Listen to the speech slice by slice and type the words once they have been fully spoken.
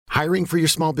Hiring for your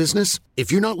small business?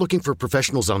 If you're not looking for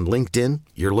professionals on LinkedIn,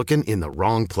 you're looking in the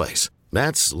wrong place.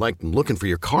 That's like looking for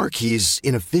your car keys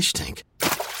in a fish tank.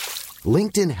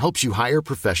 LinkedIn helps you hire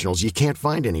professionals you can't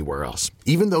find anywhere else,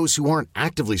 even those who aren't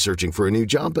actively searching for a new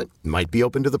job but might be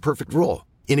open to the perfect role.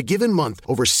 In a given month,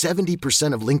 over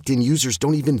 70% of LinkedIn users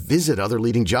don't even visit other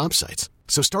leading job sites.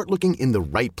 So start looking in the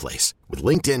right place. With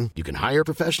LinkedIn, you can hire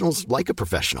professionals like a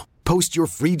professional. Post your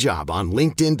free job on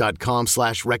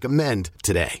linkedin.com/recommend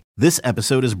today. This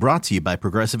episode is brought to you by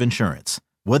Progressive Insurance.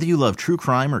 Whether you love true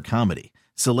crime or comedy,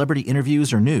 celebrity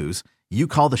interviews or news, you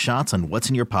call the shots on what's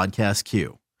in your podcast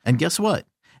queue. And guess what?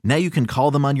 Now you can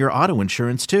call them on your auto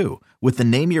insurance too with the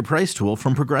Name Your Price tool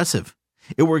from Progressive.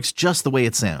 It works just the way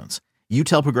it sounds. You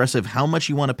tell Progressive how much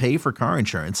you want to pay for car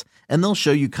insurance, and they'll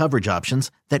show you coverage options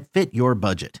that fit your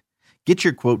budget. Get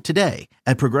your quote today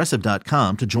at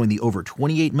Progressive.com to join the over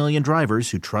 28 million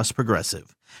drivers who trust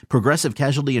Progressive. Progressive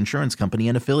Casualty Insurance Company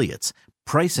and Affiliates.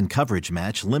 Price and coverage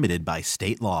match limited by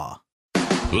state law.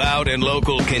 Loud and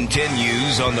Local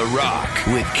continues on The Rock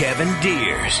with Kevin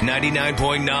Deers,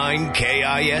 99.9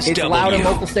 KISW. It's Loud and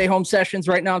Local Stay Home Sessions.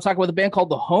 Right now I'm talking with a band called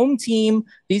The Home Team.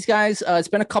 These guys, it's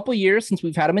been a couple years since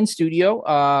we've had them in studio,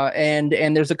 and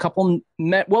there's a couple,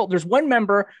 there's one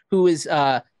member who is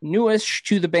newish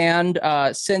to the band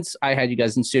since I had you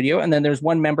guys in studio, and then there's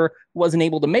one member who wasn't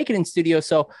able to make it in studio.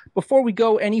 So before we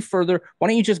go any further, why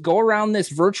don't you just go around this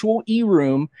virtual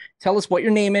e-room, tell us what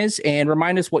your name is, and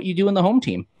remind us what you do in The Home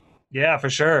Team. Yeah, for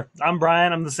sure. I'm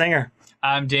Brian. I'm the singer.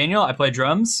 I'm Daniel. I play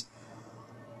drums.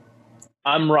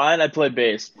 I'm Ryan. I play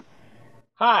bass.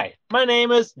 Hi, my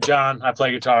name is John. I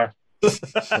play guitar.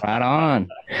 Right on.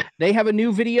 They have a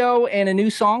new video and a new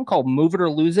song called Move It or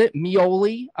Lose It,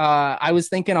 Mioli. I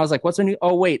was like, what's a new?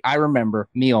 Oh, wait, I remember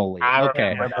Mioli.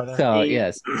 Okay. So,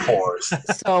 yes.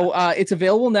 So it's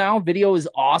available now. Video is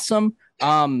awesome.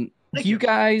 You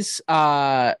guys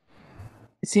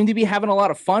seem to be having a lot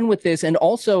of fun with this and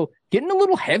also getting a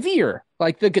little heavier.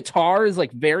 Like the guitar is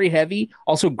like very heavy,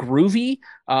 also groovy.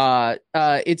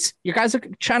 It's you guys are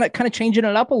trying to kind of changing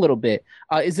it up a little bit.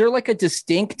 Is there like a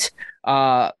distinct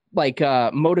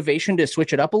motivation to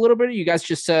switch it up a little bit? Or are you guys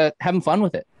just having fun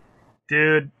with it?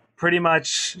 Dude, pretty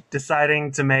much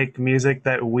deciding to make music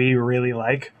that we really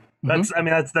like. That's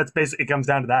basically, it comes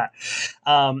down to that.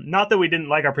 Not that we didn't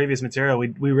like our previous material.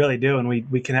 We really do. And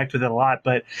we connect with it a lot,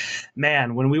 but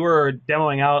man, when we were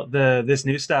demoing out this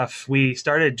new stuff, we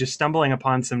started just stumbling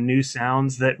upon some new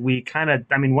sounds that we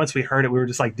once we heard it, we were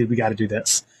just like, dude, we got to do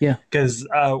this. Yeah. Cause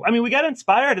we got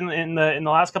inspired in the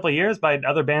last couple of years by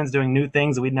other bands doing new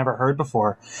things that we'd never heard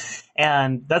before.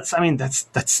 And that's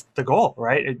the goal,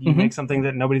 right? You make something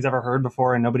that nobody's ever heard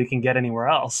before and nobody can get anywhere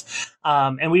else.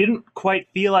 And we didn't quite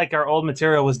feel like our old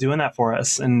material was doing that for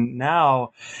us. And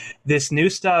now this new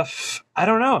stuff, I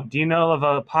don't know. Do you know of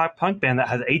a pop punk band that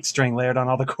has 8-string layered on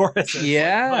all the choruses?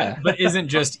 Yeah. But isn't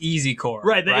just easy core.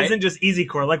 Right. That isn't just easy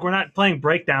core. Like we're not playing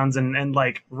breakdowns and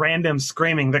like random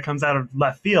screaming that comes out of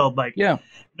left field. Like, yeah.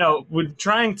 No, we're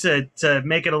trying to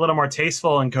make it a little more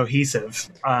tasteful and cohesive.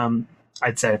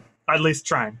 I'd say. At least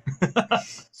trying.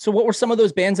 So what were some of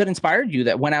those bands that inspired you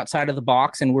that went outside of the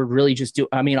box and were really just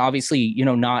obviously,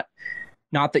 not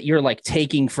that you're like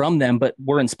taking from them, but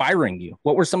were inspiring you?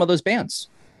 What were some of those bands?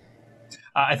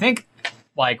 I think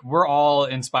like we're all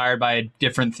inspired by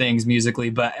different things musically,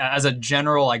 but as a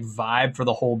general like vibe for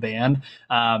the whole band,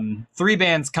 3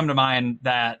 bands come to mind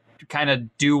that kind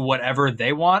of do whatever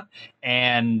they want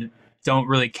and don't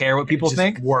really care what people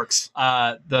think. Works.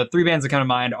 The 3 bands that come to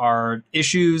mind are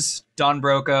Issues, Don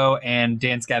Broco, and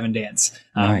Dance Gavin Dance.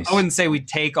 Nice. I wouldn't say we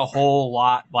take a whole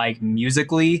lot like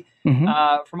musically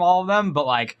from all of them, but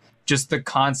like just the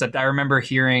concept. I remember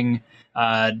hearing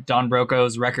Don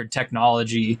Broco's record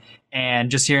Technology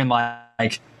and just hearing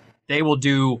like they will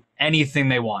do anything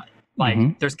they want.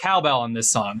 Like there's cowbell in this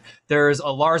song. There's a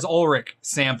Lars Ulrich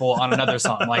sample on another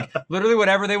song. Like literally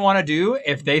whatever they want to do,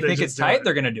 if they think it's tight,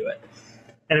 they're going to do it.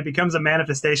 And it becomes a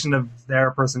manifestation of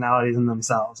their personalities and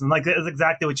themselves. And like, it's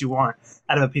exactly what you want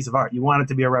out of a piece of art. You want it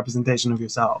to be a representation of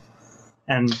yourself.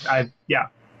 And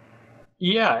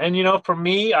Yeah, and for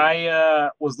me, I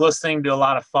was listening to a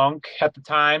lot of funk at the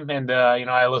time, and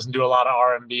I listened to a lot of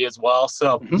R&B as well.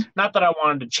 So not that I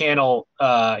wanted to channel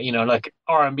like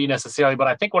R&B necessarily, but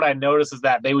I think what I noticed is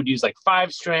that they would use like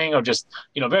 5-string or just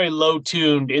very low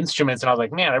tuned instruments, and I was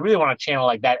like, man, I really want to channel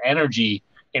like that energy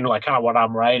in like kind of what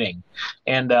I'm writing.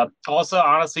 And also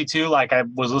honestly too, like I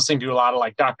was listening to a lot of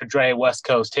like Dr. Dre, West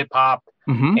Coast hip hop,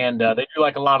 and they do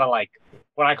like a lot of like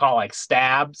what I call like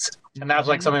stabs. And that's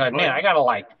like something like, man, I gotta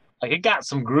like it got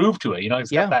some groove to it, it's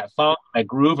got that funk, that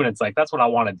groove, and it's like that's what I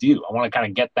want to do. I want to kind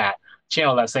of get that,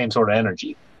 channel that same sort of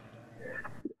energy.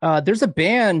 There's a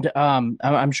band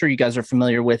I'm sure you guys are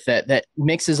familiar with that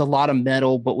mixes a lot of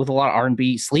metal but with a lot of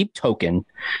R&B, Sleep Token.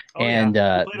 We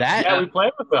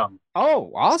played with them.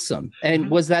 Oh, awesome. And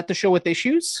was that the show with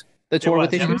Issues? The tour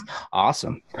with Issues?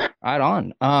 Awesome. Right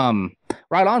on.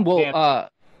 Right on. Well,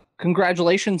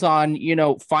 congratulations on,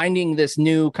 finding this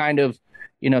new kind of,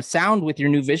 sound with your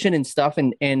new vision and stuff.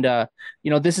 And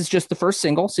this is just the first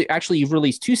single. So actually you've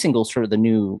released 2 singles for the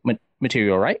new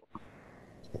material, right?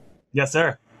 Yes,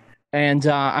 sir. And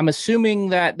I'm assuming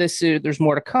that there's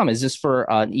more to come. Is this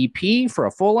for an EP, for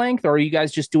a full length, or are you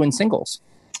guys just doing singles?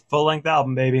 Full length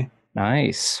album, baby.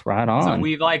 Nice, right on. So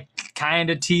we've kind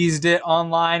of teased it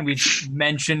online. We've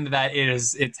mentioned that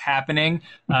it's happening.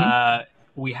 Mm-hmm.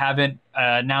 We haven't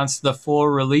announced the full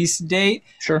release date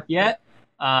yet.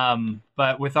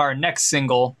 But with our next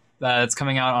single that's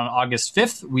coming out on August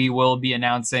 5th, we will be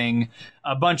announcing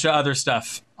a bunch of other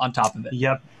stuff on top of it.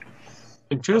 Yep.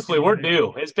 And truthfully, we're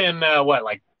due. It's been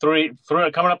three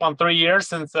coming up on 3 years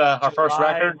since our first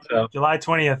record. So. July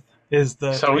 20th is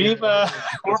the. So we're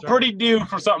pretty due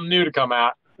for something new to come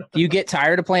out. Do you get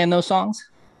tired of playing those songs?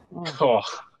 Oh,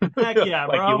 heck yeah,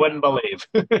 bro. Like you wouldn't believe.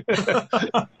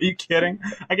 Are you kidding?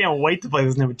 I can't wait to play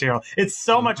this new material. It's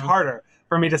so much harder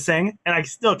for me to sing, and I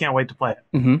still can't wait to play it.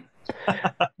 Mm-hmm.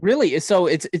 Really? So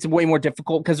it's way more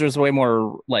difficult because there's way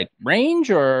more range,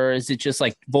 or is it just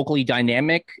vocally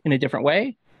dynamic in a different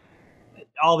way?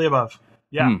 All the above.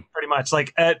 Yeah, pretty much.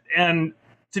 And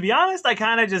to be honest, I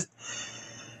kind of just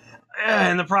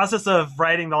in the process of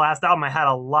writing the last album, I had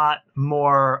a lot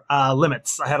more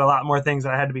limits. I had a lot more things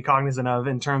that I had to be cognizant of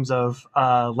in terms of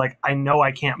I know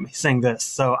I can't sing this,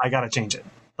 so I got to change it.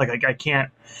 I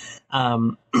can't.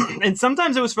 And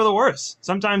sometimes it was for the worse.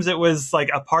 Sometimes it was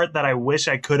a part that I wish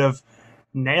I could have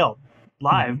nailed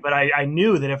live, but I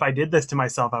knew that if I did this to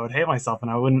myself, I would hate myself,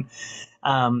 and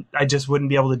I just wouldn't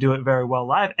be able to do it very well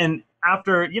live. And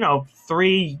after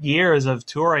 3 years of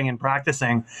touring and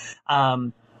practicing,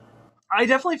 I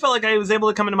definitely felt like I was able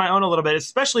to come into my own a little bit,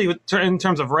 especially in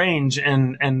terms of range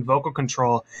and vocal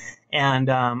control. And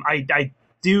I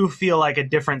do feel like a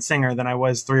different singer than I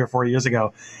was 3 or 4 years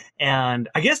ago. And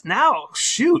I guess now,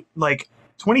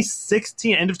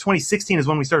 2016, end of 2016 is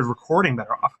when we started recording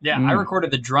Better Off. Yeah, I recorded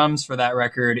the drums for that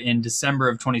record in December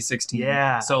of 2016.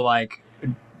 Yeah. So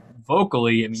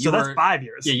vocally, that's 5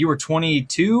 years. Yeah, you were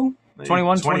 22,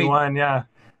 21, 21, yeah.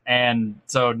 And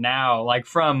so now,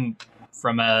 from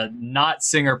a not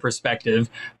singer perspective,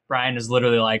 Brian is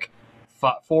literally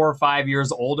 4 or 5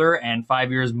 years older and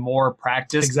 5 years more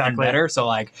practiced and better.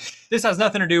 So this has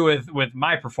nothing to do with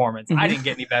my performance. I didn't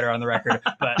get any better on the record,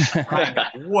 but Brian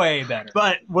got way better.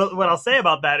 But what I'll say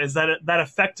about that is that that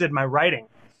affected my writing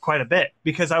quite a bit,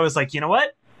 because I was like, you know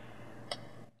what?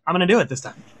 I'm going to do it this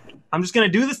time. I'm just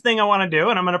going to do this thing I want to do,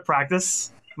 and I'm going to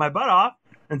practice my butt off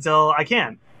until I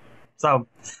can. So,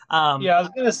 I was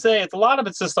going to say, a lot of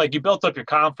it's just you built up your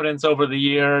confidence over the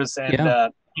years.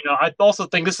 And, I also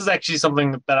think this is actually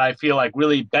something that I feel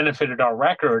really benefited our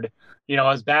record.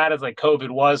 As bad as COVID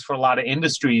was for a lot of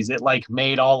industries, it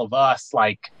made all of us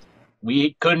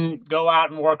we couldn't go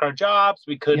out and work our jobs.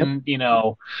 We couldn't,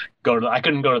 I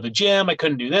couldn't go to the gym. I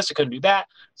couldn't do this. I couldn't do that.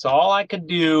 So all I could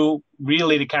do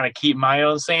really to kind of keep my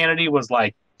own sanity was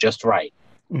just write.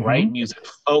 Write music,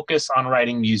 focus on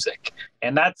writing music.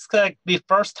 And that's the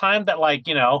first time that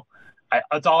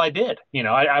that's all I did.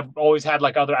 I've always had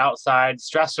other outside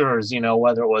stressors,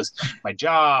 whether it was my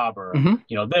job or,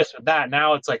 this or that.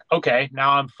 Now it's okay,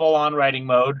 now I'm full on writing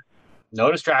mode,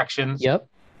 no distractions. Yep.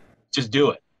 Just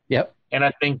do it. Yep. And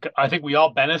I think we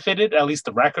all benefited, at least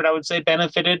the record, I would say,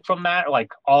 benefited from that.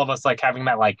 All of us having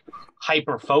that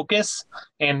hyper focus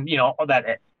and,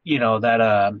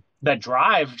 that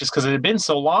drive, just because it had been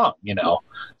so long,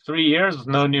 3 years with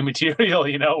no new material,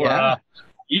 we're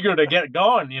eager to get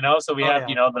going, so we have,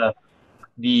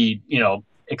 the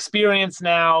experience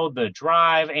now, the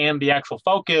drive and the actual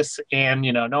focus and,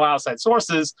 no outside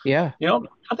sources. Yeah.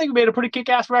 I think we made a pretty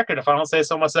kick-ass record, if I don't say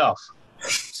so myself.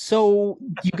 So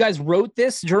you guys wrote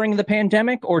this during the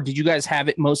pandemic, or did you guys have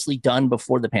it mostly done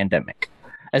before the pandemic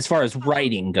as far as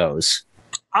writing goes?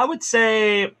 I would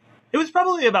say it was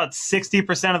probably about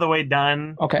 60% of the way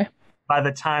done. Okay. By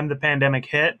the time the pandemic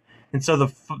hit. And so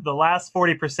the last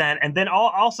 40%, and then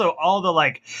also all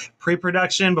the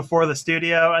pre-production before the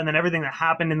studio, and then everything that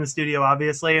happened in the studio,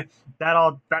 obviously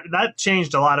that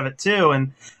changed a lot of it too.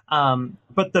 And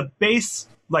but the bass,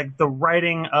 the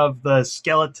writing of the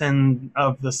skeleton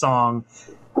of the song,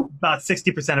 about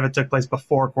 60% of it took place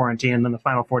before quarantine, and then the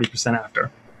final 40%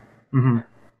 after. Mm-hmm.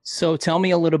 So tell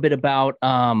me a little bit about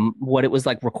what it was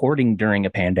like recording during a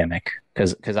pandemic,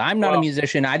 because I'm not a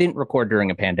musician. I didn't record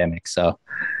during a pandemic, so.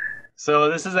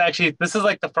 So this is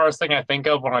like the first thing I think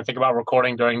of when I think about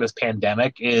recording during this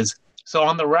pandemic is, so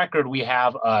on the record we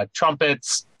have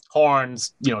trumpets,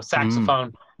 horns,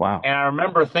 saxophone. Wow. And I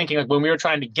remember thinking, like, when we were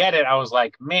trying to get it, I was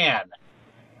like, man,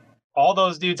 all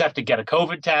those dudes have to get a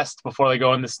COVID test before they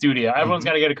go in the studio. Everyone's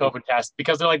got to get a COVID test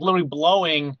because they're like literally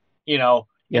blowing, in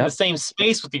the same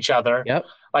space with each other. Yep.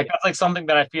 Like that's like something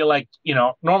that I feel like,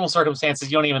 normal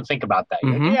circumstances, you don't even think about that.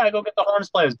 You're like, yeah, go get the horns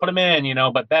players, put them in,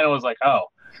 but then it was like, oh,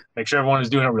 make sure everyone is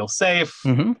doing it real safe,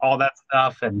 all that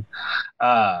stuff. And,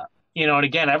 and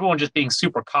again, everyone just being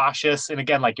super cautious. And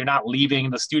again, like you're not leaving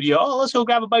the studio. Oh, let's go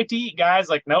grab a bite to eat, guys.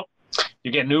 Like, nope,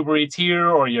 you're getting Uber Eats here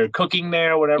or you're cooking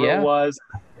there, whatever it was.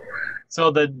 So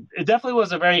it definitely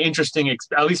was a very interesting,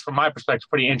 at least from my perspective,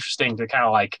 pretty interesting to kind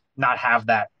of like not have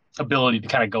that ability to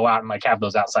kind of go out and like have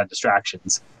those outside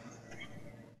distractions.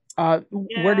 Brian.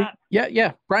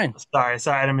 Sorry,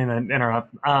 I didn't mean to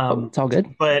interrupt. It's all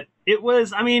good. But it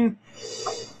was,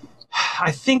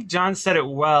 I think John said it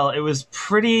well. It was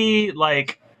pretty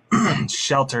like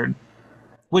sheltered,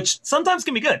 which sometimes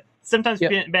can be good. Sometimes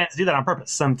bands do that on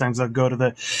purpose. Sometimes they'll go to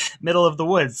the middle of the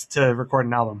woods to record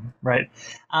an album, right?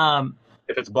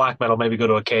 If it's black metal, maybe go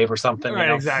to a cave or something.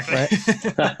 Right, exactly.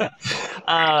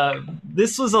 Right?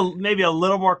 This was maybe a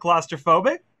little more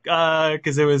claustrophobic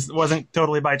because it wasn't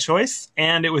totally by choice,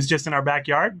 and it was just in our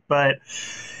backyard. But,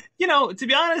 to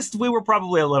be honest, we were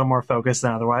probably a little more focused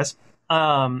than otherwise.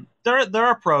 There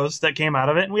are pros that came out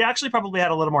of it, and we actually probably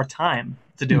had a little more time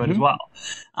to do it as well.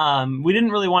 We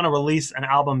didn't really want to release an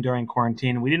album during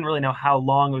quarantine. We didn't really know how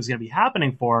long it was going to be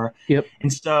happening for. Yep.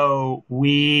 And so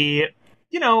we,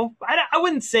 I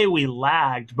wouldn't say we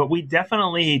lagged, but we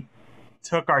definitely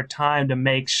took our time to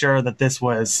make sure that this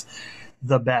was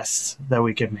the best that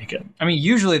we could make it. I mean,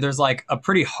 usually there's like a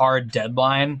pretty hard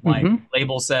deadline. Like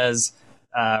label says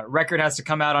record has to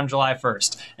come out on July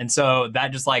 1st. And so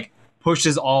that just like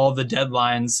pushes all the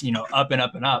deadlines, up and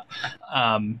up and up.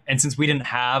 And since we didn't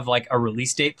have like a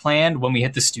release date planned when we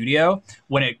hit the studio,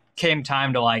 when it came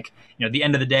time to like, the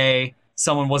end of the day,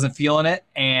 someone wasn't feeling it.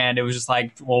 And it was just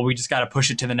like, well, we just got to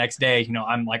push it to the next day.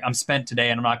 I'm spent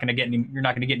today and you're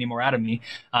not going to get any more out of me.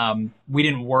 We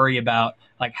didn't worry about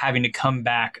like having to come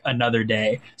back another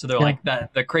day. So they're like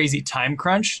that the crazy time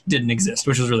crunch didn't exist,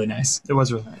 which was really nice. It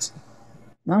was really nice.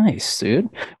 Nice, dude.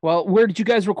 Well, where did you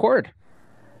guys record?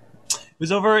 It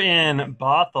was over in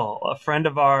Bothell. A friend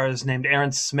of ours named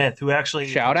Aaron Smith, who actually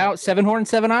shout out Seven Horn,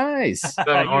 Seven Eyes.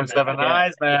 Seven Horn, Seven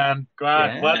Eyes, man. Go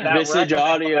on, let that Visage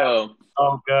Audio.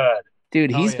 Oh, good,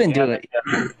 dude. He's been doing.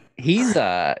 He's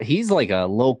like a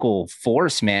local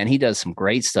force, man. He does some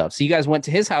great stuff. So you guys went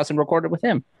to his house and recorded with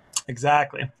him.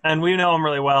 Exactly, and we know him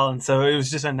really well, and so it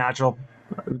was just a natural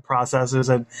process. It was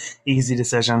an easy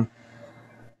decision.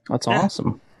 That's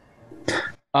awesome.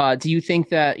 Do you think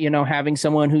that, having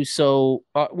someone who's so,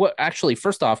 actually,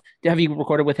 first off, have you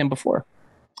recorded with him before?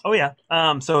 Oh, yeah.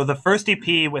 So the first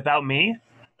EP without me,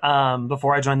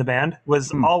 before I joined the band,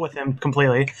 was all with him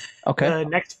completely. Okay. The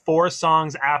next 4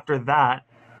 songs after that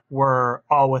were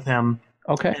all with him.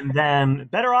 Okay. And then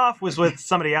Better Off was with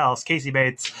somebody else, Casey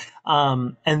Bates.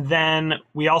 And then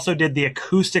we also did the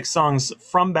acoustic songs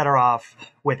from Better Off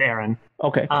with Aaron.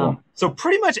 Okay, cool. So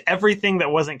pretty much everything that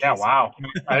wasn't Casey. Yeah, wow.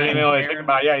 I didn't even really think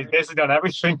about it. Yeah, he's basically done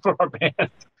everything for our band.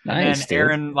 Nice, and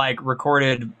Aaron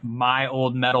recorded my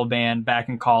old metal band back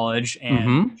in college,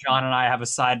 and John and I have a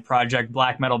side project,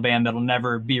 black metal band that'll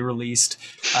never be released.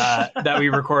 That we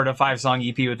recorded a 5-song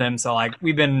EP with him. So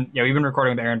we've been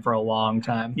recording with Aaron for a long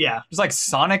time. Yeah, just like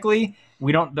sonically,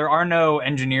 there are no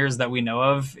engineers that we know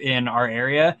of in our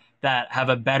area that have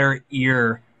a better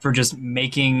ear for just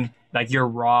making like your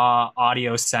raw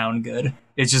audio sound good.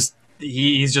 It's just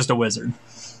he's just a wizard.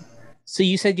 So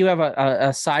you said you have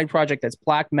a side project that's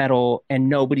black metal and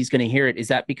nobody's going to hear it. Is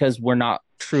that because we're not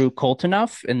true cult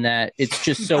enough and that it's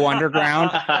just so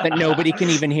underground that nobody can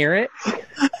even hear it?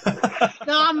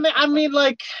 No, I mean,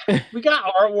 like, we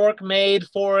got artwork made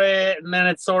for it, and then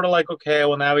it's sort of like, okay,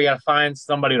 well, now we got to find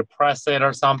somebody to press it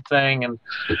or something, and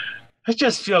it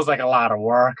just feels like a lot of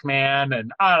work, man.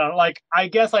 And I don't know, like, I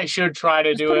guess I should try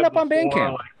to do it up on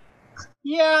Bandcamp.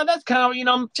 Yeah, that's kind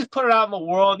of, just put it out in the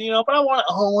world, but I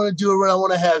want to do it right. I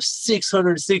want to have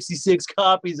 666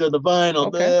 copies of the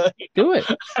vinyl. Okay. Do it.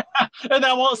 And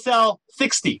I won't sell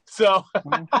 60. So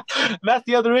that's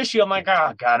the other issue. I'm like,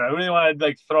 oh, God, I really want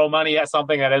to throw money at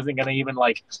something that isn't going to even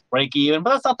break even.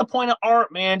 But that's not the point of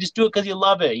art, man. Just do it because you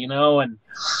love it, And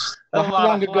how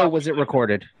long ago was it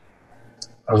recorded?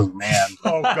 Oh, man.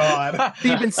 Oh, God. So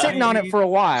you've been sitting on it for a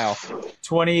while.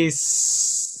 20.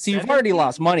 So you've already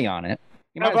lost money on it.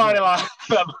 I've already lost.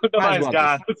 The money's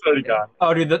gone. It's already gone.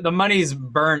 Oh, dude, the money's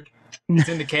burnt It's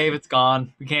in the cave. It's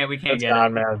gone. We can't It's get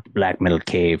gone, it. man. Black metal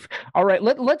cave. All right,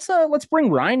 let's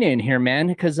bring Ryan in here, man,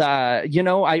 because I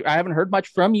haven't heard much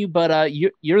from you, but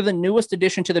you're the newest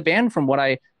addition to the band, from what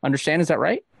I understand. Is that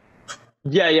right?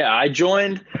 Yeah. I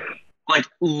joined like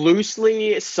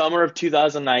loosely summer of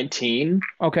 2019.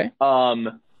 Okay.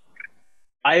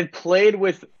 I've played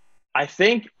with, I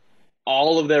think,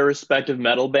 all of their respective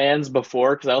metal bands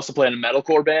before, because I also play in a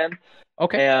metalcore band.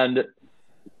 Okay. And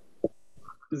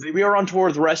we were on tour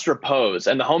with Rest Repose,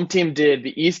 and the home team did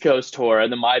the East Coast tour,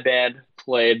 and then my band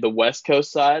played the West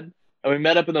Coast side. And we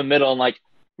met up in the middle, and like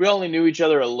we only knew each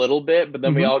other a little bit, but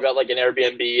then we all got like an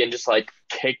Airbnb and just like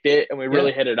kicked it, and we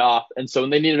really hit it off. And so when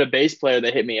they needed a bass player,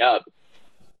 they hit me up.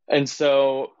 And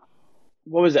so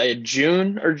what was that,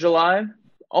 June or July?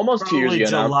 Almost Probably 2 years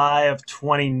ago now. July of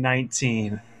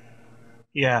 2019.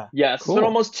 Yeah. Yeah, so it's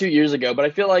almost 2 years ago, but I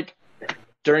feel like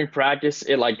during practice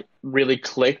it like really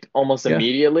clicked almost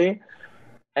immediately.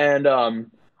 And it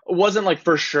wasn't like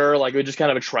for sure, like it was just kind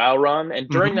of a trial run. And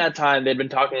during that time they'd been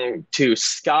talking to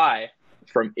Sky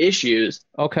from Issues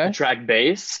to track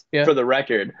bass for the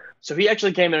record. So he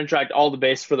actually came in and tracked all the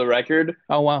bass for the record.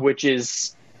 Oh wow. Which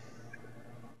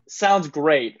sounds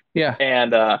great. Yeah.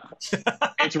 And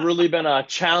it's really been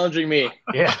challenging me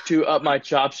to up my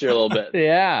chops here a little bit.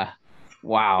 Yeah.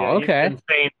 Wow. Yeah, okay. He's an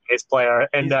insane bass player.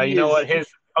 And you know what?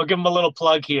 I'll give him a little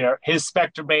plug here. His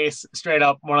Spectre bass, straight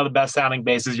up one of the best sounding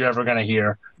basses you're ever going to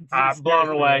hear. Blown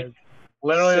away.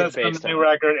 Literally, that's from the new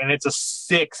record, and it's a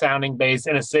sick sounding bass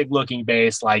and a sick looking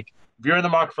bass. Like, if you're in the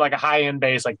market for like a high end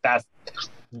bass, like that,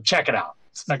 check it out.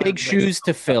 Big shoes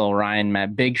to fill, Ryan,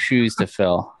 man. Big shoes to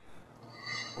fill.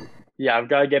 Yeah, I've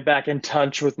got to get back in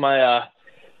touch with my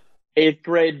 8th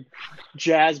grade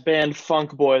jazz band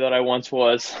funk boy that I once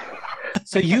was.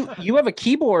 So you have a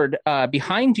keyboard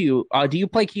behind you. Do you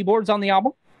play keyboards on the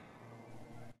album?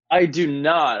 I do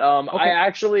not.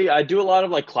 I do a lot of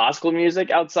like classical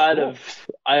music outside of.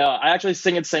 I actually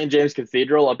sing at St. James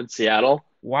Cathedral up in Seattle.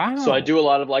 Wow. So I do a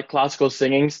lot of like classical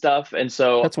singing stuff, and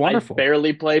so that's wonderful. I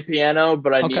barely play piano,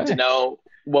 but I need to know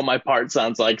what my part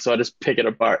sounds like, so I just pick it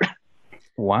apart.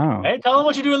 Wow. Hey, tell them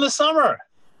what you do in the summer.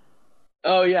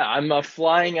 Oh, yeah. I'm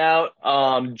flying out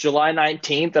July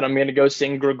 19th, and I'm going to go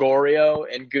sing Gregorio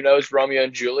and Gounod's Romeo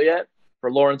and Juliet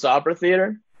for Lawrence Opera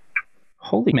Theater.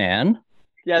 Holy man.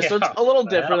 Yeah, so it's a little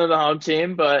different than the home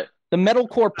team, but... The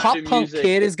metalcore pop-punk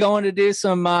kid is going to do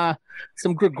some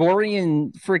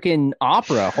Gregorian freaking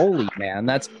opera. Holy man,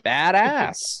 that's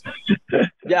badass.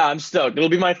 Yeah, I'm stoked. It'll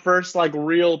be my first, like,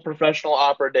 real professional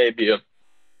opera debut.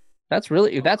 That's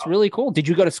really cool. Did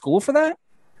you go to school for that?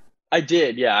 I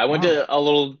did, yeah. I went to a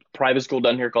little private school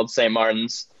down here called St.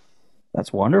 Martin's.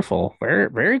 That's wonderful. Very,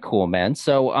 very cool, man.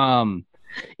 So,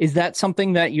 is that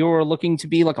something that you're looking to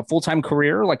be like a full-time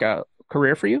career, like a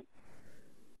career for you?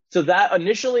 So that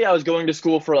initially I was going to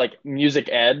school for like music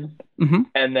ed.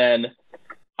 And then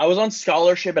I was on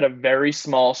scholarship at a very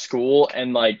small school,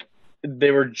 and like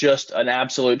they were just an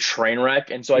absolute train wreck.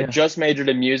 And so I just majored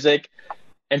in music.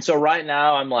 And so right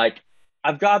now I'm like,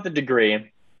 I've got the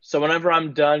degree. So whenever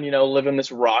I'm done, living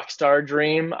this rock star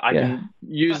dream, I can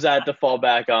use that to fall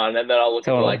back on, and then I'll look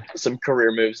at like some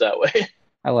career moves that way.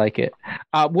 I like it.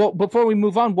 Well, before we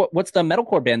move on, what's the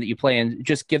metalcore band that you play in?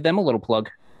 Just give them a little plug.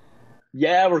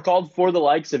 Yeah, we're called For the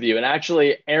Likes of You. And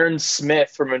actually, Aaron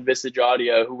Smith from Envisage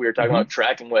Audio, who we were talking about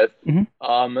tracking with,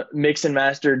 mixed and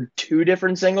mastered 2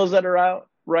 different singles that are out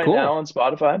right now on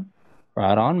Spotify.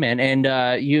 Right on, man.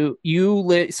 And you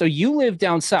live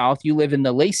down south. You live in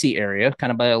the Lacey area,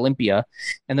 kind of by Olympia,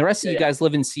 and the rest of you guys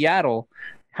live in Seattle.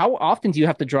 How often do you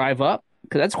have to drive up?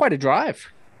 Because that's quite a drive.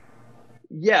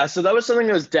 Yeah, so that was something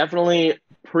that was definitely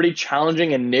pretty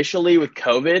challenging initially with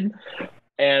COVID,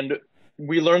 and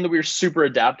we learned that we were super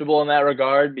adaptable in that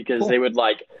regard, because they would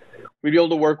we'd be able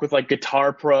to work with like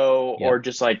Guitar Pro or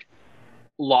just like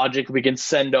Logic. We can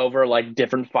send over like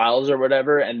different files or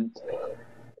whatever, and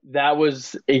that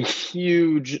was a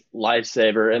huge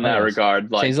lifesaver in that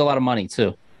regard. Like, saves a lot of money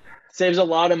too. Saves a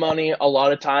lot of money, a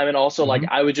lot of time, and also like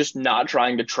I was just not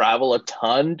trying to travel a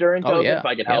ton during COVID if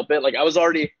I could help it. Like I was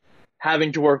already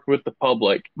having to work with the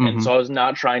public, and so I was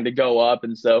not trying to go up,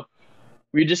 and so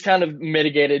we just kind of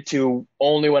mitigated to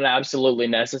only when absolutely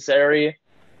necessary,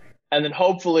 and then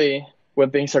hopefully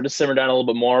when things start to simmer down a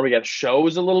little bit more, we got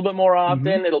shows a little bit more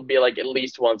often. It'll be like at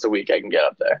least once a week I can get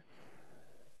up there.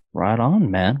 Right on,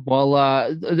 man. Well,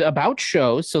 about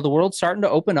shows, so the world's starting to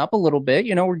open up a little bit.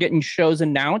 We're getting shows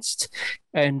announced,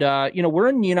 and we're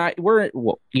in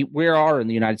we are in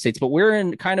the United States, but we're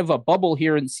in kind of a bubble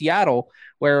here in Seattle,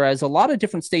 whereas a lot of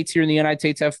different states here in the United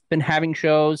States have been having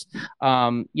shows.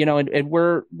 And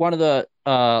we're one of the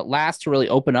last to really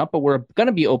open up, but we're going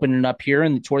to be opening up here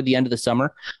and toward the end of the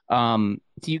summer. Do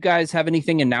you guys have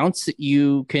anything announced that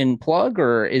you can plug,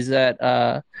 or is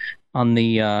that on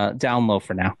the down low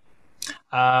for now?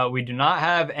 We do not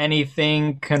have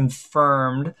anything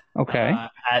confirmed. Okay.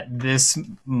 At this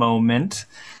moment,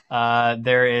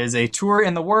 there is a tour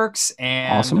in the works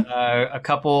and awesome. A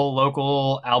couple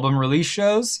local album release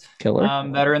shows Killer.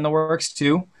 That are in the works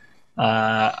too.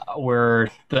 Where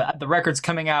the record's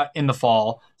coming out in the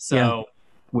fall, so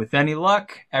with any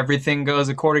luck, everything goes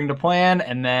according to plan.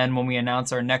 And then when we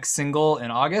announce our next single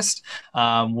in August,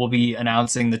 we'll be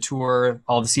announcing the tour,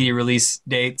 all the CD release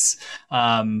dates,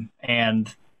 and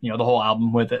the whole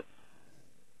album with it.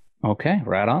 Okay,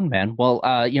 right on, man. Well,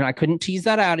 I couldn't tease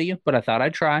that out of you, but I thought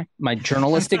I'd try my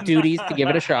journalistic duties to give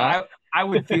it a shot. I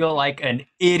would feel like an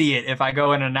idiot if I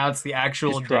go and announce the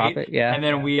actual Just drop date, it, yeah. and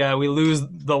then we lose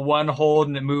the one hold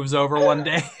and it moves over one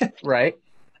day. Right.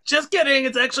 Just kidding.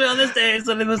 It's actually on this day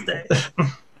instead of this day.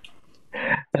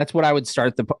 That's what I would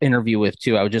start the interview with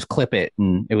too. I would just clip it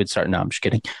and it would start. No, I'm just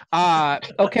kidding.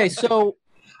 Okay, so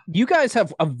you guys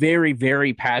have a very,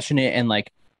 very passionate and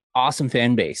awesome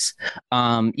fan base.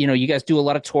 You guys do a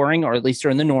lot of touring, or at least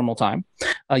during the normal time.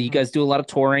 You guys do a lot of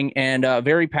touring and a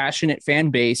very passionate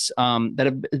fan base that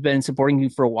have been supporting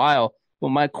you for a while. Well,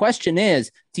 my question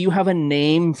is, do you have a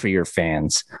name for your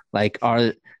fans?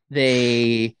 Are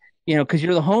they, because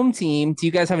you're the home team, do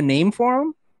you guys have a name for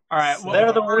them? All right, well,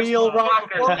 they're the real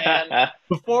rockers, man.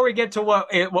 Before we get to what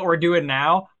we're doing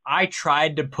now, I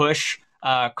tried to push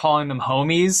calling them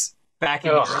homies back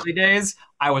in the early days.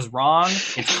 I was wrong.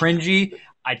 It's cringy.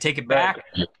 I take it back.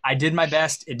 I did my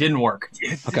best. It didn't work.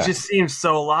 It just seems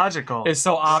so logical. It's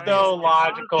so obvious. So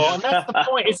logical, and that's the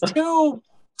point. It's too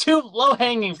low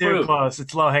hanging fruit. Too close.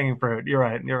 It's low hanging fruit. You're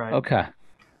right. Okay.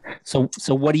 So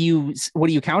what do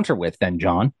you counter with then,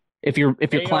 John? If you're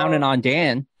clowning on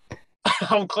Dan,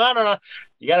 I'm clowning on.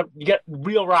 You got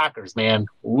real rockers, man.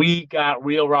 We got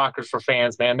real rockers for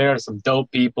fans, man. There are some dope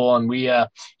people, and we have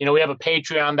a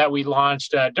Patreon that we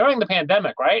launched during the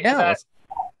pandemic, right? Yeah.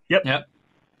 Yep.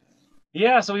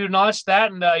 Yeah, so we launched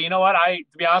that, and you know what?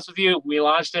 To be honest with you, we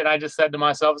launched it, and I just said to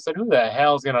myself, who the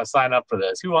hell is going to sign up for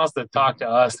this? Who wants to talk to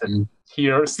us and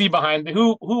see behind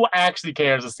who actually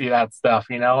cares to see that stuff,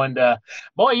 And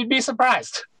boy, you'd be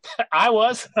surprised. I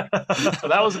was. So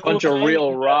that was a cool bunch of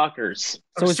real rockers.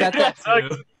 So is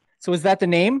that the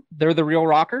name? They're the real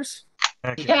rockers?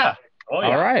 Yeah. Oh, yeah.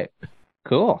 All right.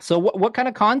 Cool. So what kind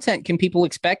of content can people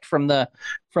expect from the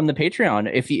Patreon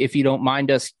if you don't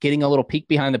mind us getting a little peek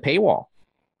behind the paywall?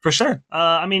 For sure.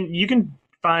 You can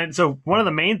find, so one of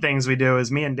the main things we do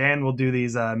is me and Dan will do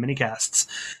these mini casts.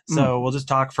 So we'll just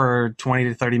talk for 20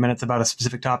 to 30 minutes about a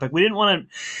specific topic.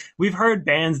 We've heard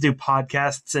bands do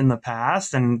podcasts in the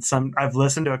past, and I've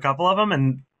listened to a couple of them,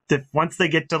 and once they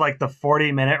get to the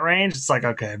 40-minute range, it's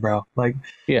okay, bro.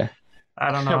 Yeah.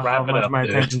 I don't know how much my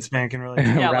attention span can really do.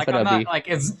 Yeah, I'm not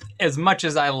as much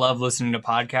as I love listening to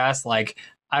podcasts,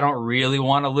 I don't really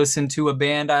want to listen to a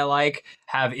band I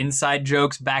have inside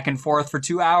jokes back and forth for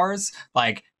 2 hours.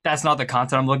 That's not the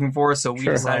content I'm looking for. So we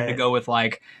decided to go with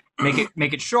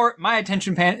make it short. My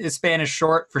attention span is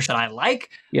short for shit I like.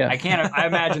 Yeah. I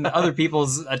imagine that other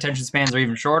people's attention spans are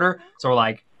even shorter. So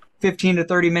we're 15 to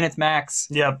 30 minutes max.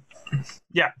 Yep.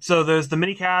 Yeah, so there's the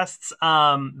mini casts.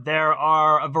 There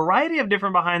are a variety of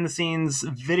different behind the scenes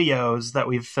videos that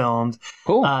we've filmed.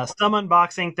 Cool. Some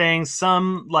unboxing things,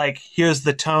 some here's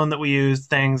the tone that we use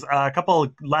things. A couple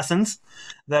of lessons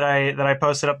that I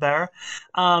posted up there.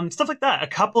 Stuff like that. A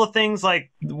couple of things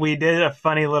we did a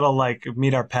funny little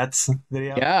meet our pets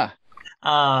video. Yeah.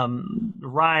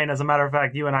 Ryan, as a matter of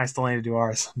fact, you and I still need to do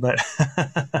ours, but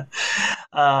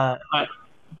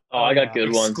I got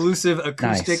good ones. Exclusive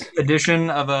acoustic edition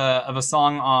of a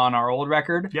song on our old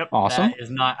record. Yep. Awesome. That is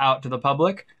not out to the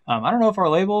public. I don't know if our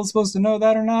label is supposed to know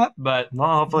that or not, but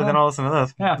hopefully they don't listen to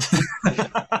this. Yeah.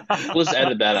 We'll just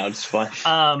edit that out. It's fine.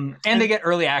 And they get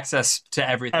early access to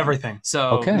everything. Everything.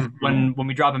 So when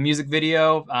we drop a music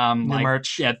video,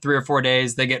 merch. 3 or 4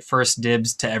 days, they get first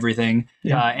dibs to everything.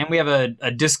 Yeah. And we have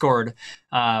a Discord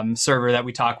server that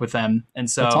we talk with them. And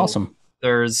so that's awesome.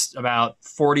 There's about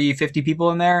 40, 50 people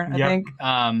in there, I think,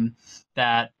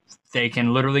 that they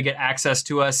can literally get access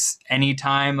to us any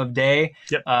time of day.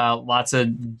 Yep. Lots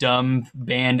of dumb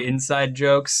band inside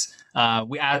jokes.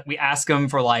 We ask them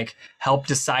for like help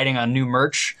deciding on new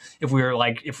merch. If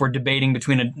we're debating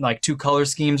between like 2 color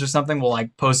schemes or something, we'll like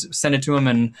send it to them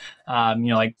and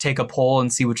like take a poll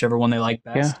and see whichever one they like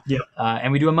best. Yeah.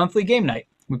 And we do a monthly game night.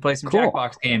 We play some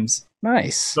Jackbox games.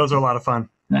 Nice. Those are a lot of fun.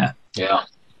 Yeah.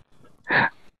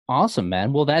 Awesome,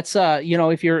 man. Well, that's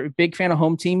if you're a big fan of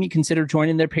Home Team, you consider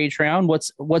joining their Patreon.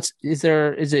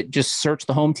 Is it just search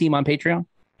the Home Team on Patreon?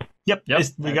 Yep.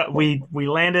 We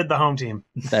landed the Home Team.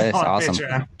 That is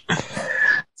awesome.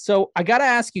 So I gotta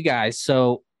ask you guys.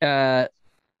 So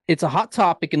it's a hot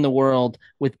topic in the world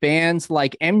with bands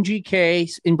like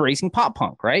MGK embracing pop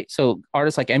punk, right? So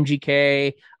artists like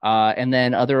MGK, and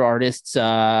then other artists,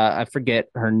 I forget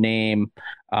her name.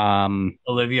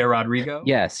 Olivia Rodrigo.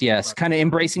 Yes. Kind of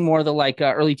embracing more of the like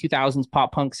early 2000s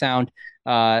pop punk sound,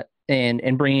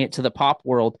 and bringing it to the pop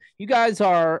world. You guys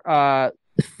are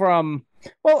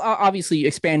obviously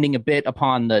expanding a bit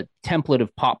upon the template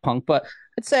of pop punk, but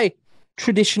I'd say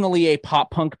traditionally a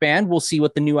pop punk band. We'll see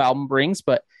what the new album brings,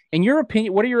 but in your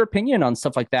opinion, what are your opinion on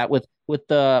stuff like that with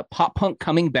the pop punk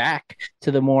coming back to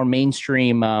the more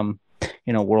mainstream,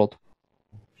 world?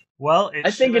 Well,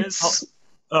 I think it's.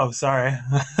 Oh, sorry.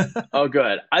 Oh,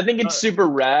 good. I think it's super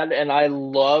rad, and I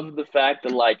love the fact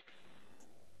that like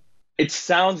it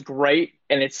sounds great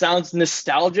and it sounds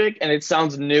nostalgic and it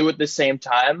sounds new at the same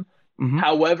time. Mm-hmm.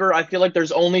 However, I feel like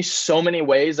there's only so many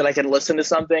ways that I can listen to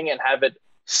something and have it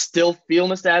still feel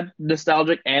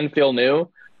nostalgic and feel new,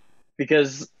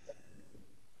 because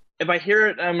if I hear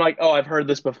it and I'm like, oh, I've heard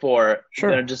this before,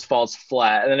 then it just falls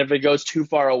flat. And then if it goes too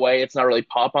far away, it's not really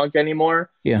pop punk anymore.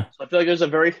 Yeah. So I feel like there's a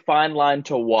very fine line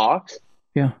to walk.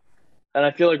 Yeah. And I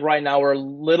feel like right now we're a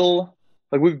little,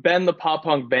 like we've been the pop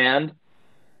punk band.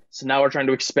 So now we're trying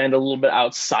to expand a little bit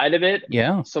outside of it.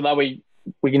 Yeah. So that we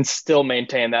can still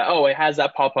maintain that. Oh, it has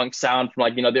that pop punk sound from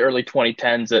like, the early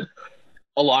 2010s that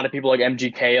a lot of people like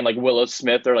MGK and like Willow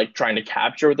Smith are like trying to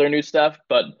capture with their new stuff.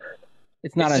 But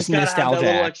it's not as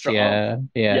nostalgic.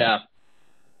 Yeah.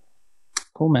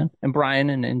 Cool, man. And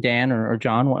Brian and Dan or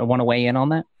John want to weigh in on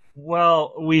that?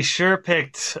 Well, we sure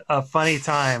picked a funny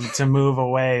time to move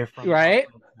away from. Right.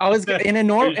 I was in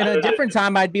a different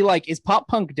time. I'd be like, is pop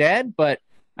punk dead? But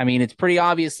I mean, it's pretty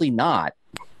obviously not.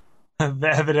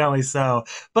 Evidently so.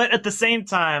 But at the same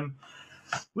time,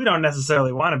 we don't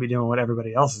necessarily want to be doing what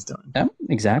everybody else is doing. Yeah,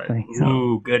 exactly. Right.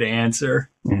 Ooh, good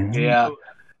answer. Yeah.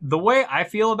 The way I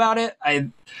feel about it, I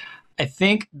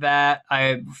think that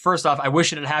first off, I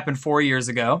wish it had happened 4 years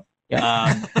ago.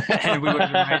 Yeah. And we would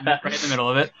have been right in the middle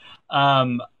of it.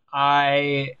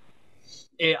 I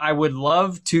would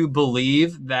love to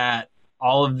believe that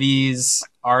all of these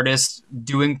artists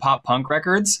doing pop punk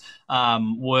records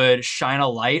would shine a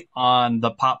light on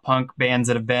the pop punk bands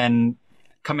that have been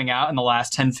coming out in the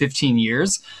last 10, 15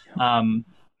 years.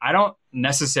 I don't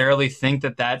necessarily think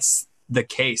that that's the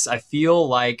case. I feel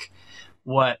like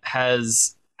what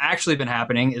has actually been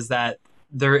happening is that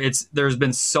there's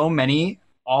been so many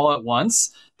all at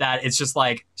once that it's just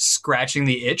like scratching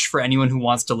the itch for anyone who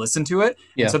wants to listen to it.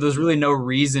 Yeah. And so there's really no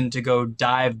reason to go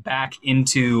dive back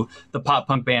into the pop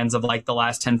punk bands of like the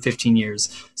last 10, 15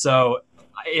 years. So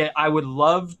I would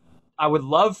love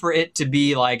for it to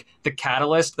be like the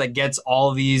catalyst that gets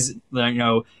all these,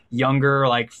 younger,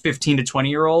 like 15 to 20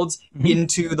 year olds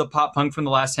into the pop punk from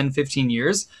the last 10, 15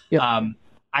 years. Yep.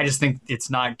 I just think it's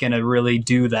not going to really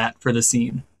do that for the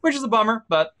scene, which is a bummer,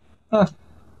 but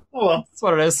well, that's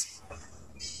what it is.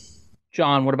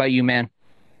 John, what about you, man?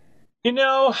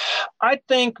 I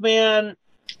think, man,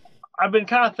 I've been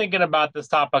kind of thinking about this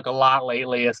topic a lot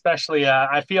lately, especially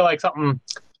I feel like something.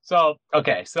 So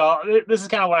this is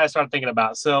kind of what I started thinking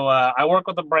about. So I work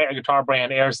with a guitar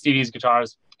brand, Aristides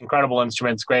Guitars, incredible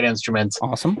instruments, great instruments.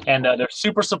 Awesome. And they're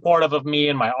super supportive of me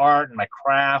and my art and my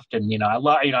craft. And, I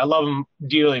love them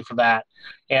dearly for that.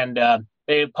 And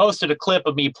they posted a clip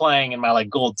of me playing in my like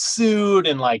gold suit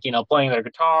and like, playing their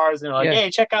guitars. And they're like,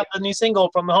 hey, check out the new single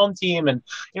from the Home Team. And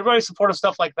very supportive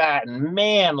stuff like that. And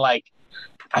man, like,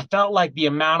 I felt like the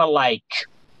amount of like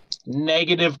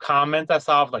negative comments I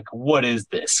saw of like, what is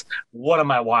this? What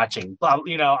am I watching? I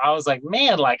was like,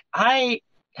 man, like I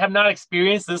have not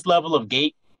experienced this level of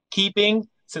gatekeeping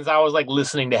since I was like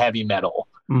listening to heavy metal.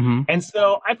 Mm-hmm. And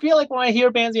so I feel like when I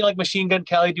hear bands, like Machine Gun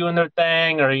Kelly doing their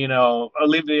thing, or,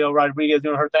 Olivia Rodrigo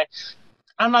doing her thing,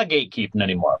 I'm not gatekeeping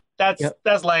anymore.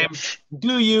 That's lame.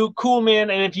 Do you? Cool, man.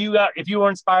 And if you were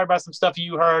inspired by some stuff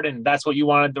you heard and that's what you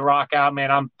wanted to rock out, man,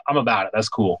 I'm about it. That's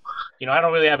cool. I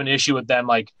don't really have an issue with them,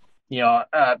 like,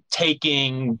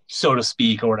 taking, so to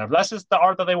speak, or whatever. That's just the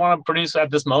art that they want to produce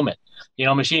at this moment.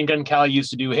 Machine Gun Kelly used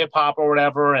to do hip hop or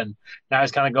whatever, and now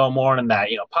he's kind of going more in that,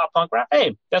 pop punk rap.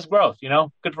 Hey, that's growth,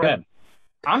 good for him.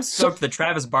 I'm stoked that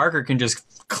Travis Barker can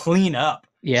just clean up.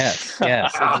 Yes,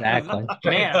 exactly.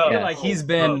 Man, I feel like he's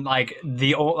been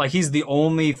he's the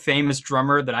only famous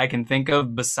drummer that I can think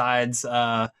of besides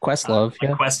Questlove.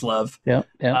 Questlove. Yeah.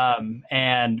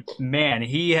 And man,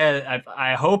 he has.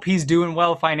 I hope he's doing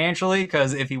well financially,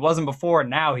 because if he wasn't before,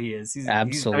 now he is.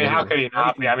 Absolutely. I mean, how could he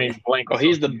not be? I mean, Blink. Well,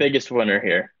 he's the biggest winner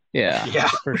here. Yeah,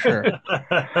 for sure.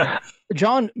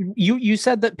 John, you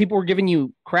said that people were giving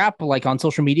you crap like on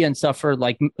social media and stuff for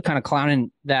like kind of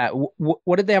clowning that.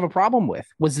 What did they have a problem with?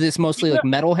 Was this mostly like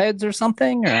metalheads or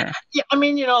something? Or? Yeah, I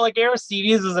mean, like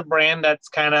Aristides is a brand that's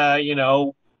kind of,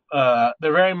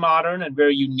 they're very modern and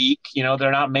very unique. They're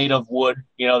not made of wood.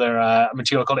 They're a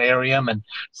material called Arium, and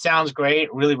sounds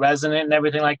great, really resonant and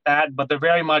everything like that. But they're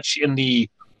very much in the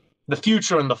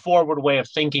future and the forward way of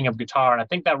thinking of guitar. And I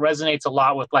think that resonates a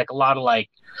lot with like a lot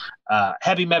of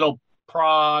heavy metal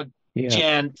prog,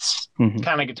 gents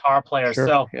kind of guitar players.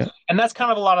 Sure. And that's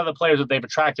kind of a lot of the players that they've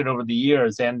attracted over the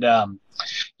years. And,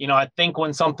 I think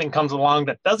when something comes along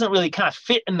that doesn't really kind of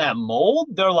fit in that mold,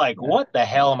 they're like, what the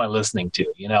hell am I listening to?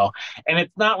 And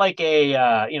it's not like a,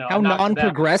 how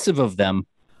non-progressive of them.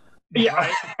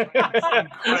 Yeah. Right.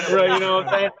 You know what I'm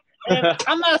saying? And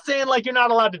I'm not saying like you're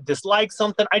not allowed to dislike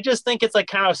something. I just think it's like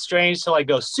kind of strange to like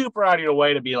go super out of your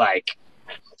way to be like,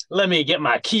 let me get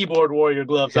my keyboard warrior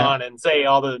gloves on and say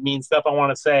all the mean stuff I want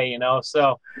to say,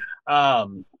 So,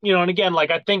 and again,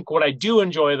 like I think what I do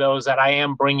enjoy though is that I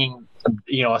am bringing,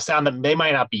 a sound that they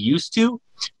might not be used to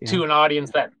an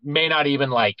audience that may not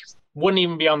even wouldn't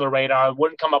even be on their radar,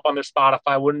 wouldn't come up on their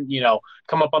Spotify, wouldn't,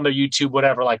 come up on their YouTube,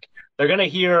 whatever. Like they're going to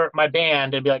hear my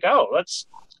band and be like, oh, that's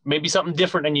maybe something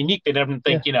different and unique. They didn't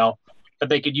think, that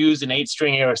they could use an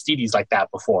 8-string Aristides like that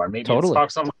before. And maybe it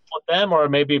sparks something with them, or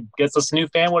maybe gets us a new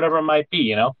fan, whatever it might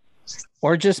be,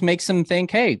 Or just makes them think,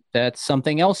 hey, that's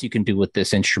something else you can do with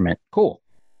this instrument. Cool.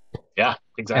 Yeah,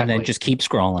 exactly. And then just keep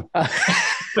scrolling.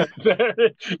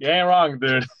 You ain't wrong,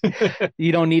 dude.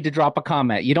 You don't need to drop a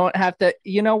comment. You don't have to,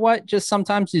 you know what? Just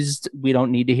sometimes we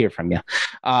don't need to hear from you.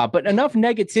 But enough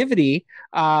negativity.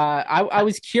 I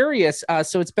was curious.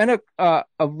 So it's been a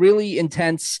really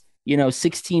intense,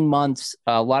 16 months,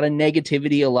 a lot of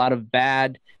negativity, a lot of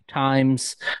bad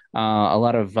times, a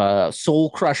lot of soul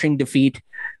crushing defeat.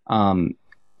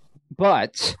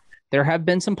 But there have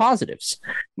been some positives.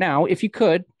 Now, if you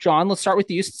could, John, let's start with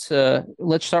you.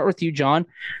 Let's start with you, John.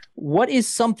 What is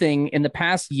something in the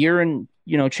past year and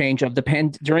change of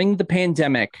during the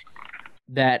pandemic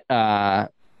that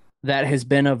has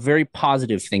been a very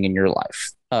positive thing in your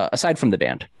life, aside from the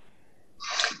band?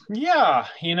 Yeah,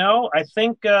 I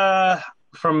think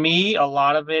for me, a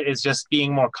lot of it is just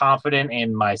being more confident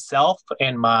in myself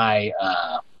and my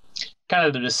kind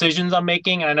of the decisions I'm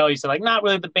making. And I know you said not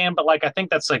really the band, but I think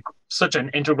that's such an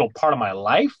integral part of my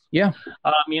life. Yeah.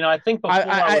 I think before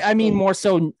I mean more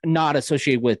so not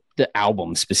associated with the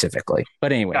album specifically,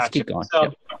 but anyways, gotcha. Keep going.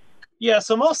 So, yeah.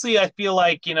 So mostly I feel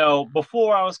like,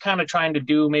 before I was kind of trying to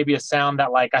do maybe a sound that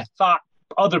I thought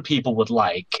other people would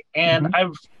like. And I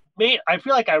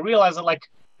feel like I realized that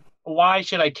why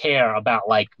should I care about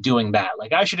doing that?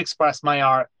 I should express my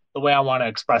art the way I want to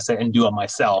express it and do it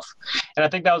myself. And I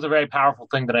think that was a very powerful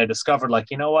thing that I discovered.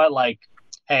 You know what?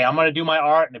 Hey, I'm going to do my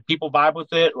art, and if people vibe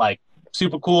with it,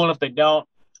 super cool. And if they don't,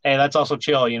 hey, that's also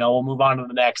chill. We'll move on to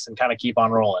the next and kind of keep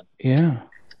on rolling. Yeah.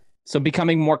 So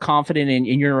becoming more confident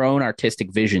in your own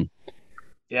artistic vision.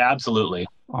 Yeah, absolutely.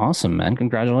 Awesome, man.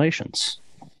 Congratulations.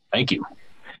 Thank you.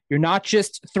 You're not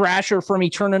just Thrasher from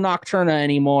Eterna Nocturna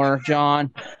anymore,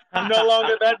 John. I'm no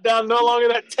longer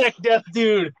that tech death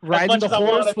dude. Riding the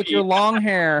horse with your long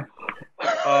hair.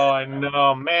 Oh, I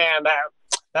know, man.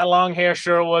 That long hair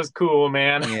sure was cool,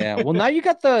 man. Yeah. Well, now you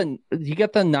got the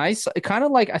nice kind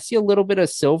of I see a little bit of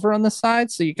silver on the side,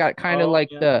 so you got kind of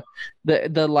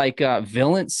the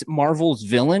villain, Marvel's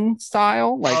villain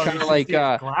style, kind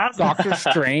of Doctor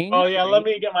Strange. Oh yeah, let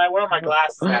me get where are my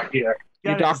glasses at here?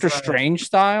 Your Doctor Strange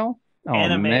style. Oh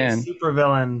anime man, super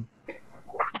villain.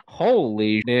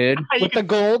 Holy dude, with the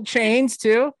gold chains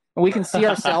too. And we can see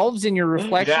ourselves in your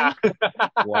reflection. Yeah.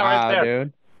 Wow, right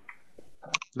dude.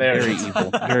 Very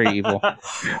evil. Very evil.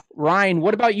 Ryan,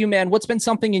 what about you, man? What's been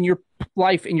something in your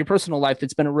life, in your personal life,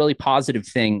 that's been a really positive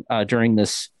thing during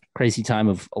this crazy time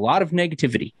of a lot of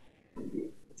negativity?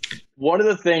 One of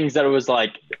the things that was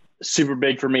super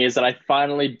big for me is that I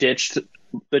finally ditched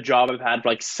the job I've had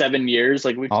for 7 years.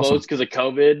 We closed because of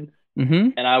COVID.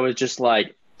 And I was just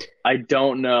I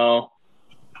don't know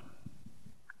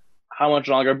how much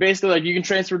longer. Basically, you can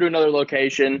transfer to another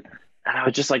location. And I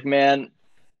was just man,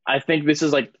 I think this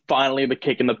is finally the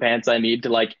kick in the pants I need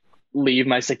to leave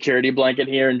my security blanket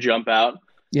here and jump out.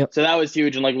 Yep. So that was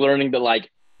huge. And learning that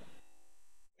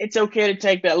it's okay to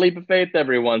take that leap of faith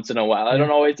every once in a while. I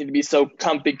don't always need to be so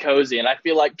comfy cozy. And I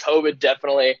feel like COVID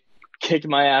definitely kicked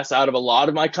my ass out of a lot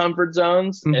of my comfort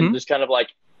zones and just kind of like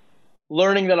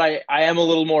learning that I am a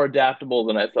little more adaptable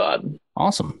than I thought.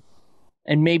 Awesome.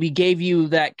 And maybe gave you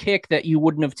that kick that you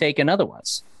wouldn't have taken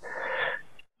otherwise.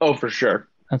 Oh, for sure.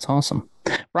 That's awesome.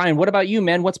 Brian, what about you,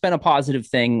 man? What's been a positive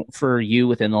thing for you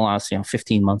within the last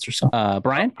 15 months or so?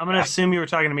 Brian? I'm going to assume you were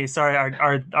talking to me. Sorry,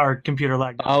 our computer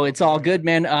lagged. Oh, it's all good,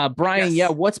 man. Brian,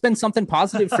 yes. What's been something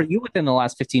positive for you within the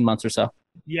last 15 months or so?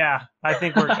 Yeah, I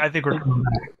think we're coming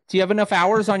back. Do you have enough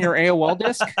hours on your AOL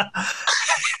disk?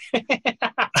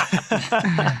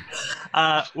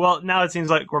 Well, now it seems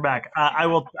like we're back.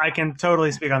 I can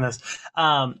totally speak on this.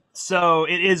 So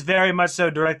it is very much so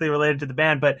directly related to the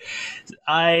band, but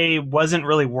I wasn't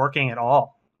really working at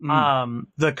all.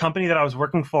 The company that I was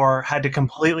working for had to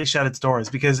completely shut its doors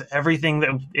because everything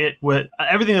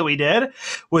that we did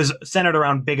was centered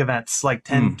around big events like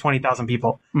 10, 20,000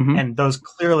 people. And those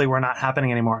clearly were not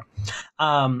happening anymore.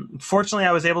 Fortunately,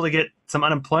 I was able to get some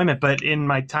unemployment, but in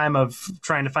my time of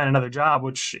trying to find another job,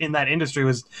 which in that industry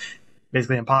was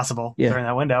basically impossible during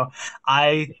that window,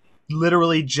 I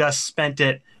literally just spent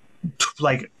it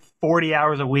like 40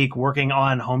 hours a week working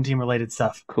on home team related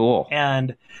stuff. Cool.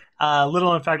 And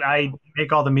little in fact, I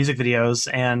make all the music videos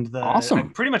and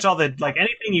pretty much all the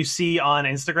anything you see on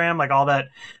Instagram, like all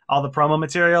the promo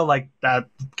material, like that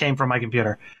came from my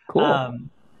computer. Cool.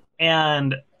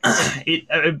 And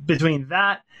between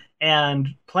that and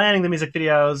planning the music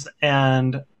videos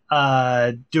and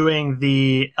doing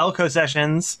the Elko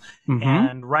sessions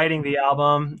and writing the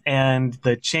album and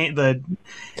the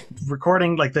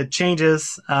recording, like the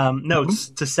changes, notes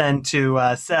to send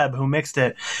to Seb, who mixed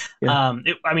it.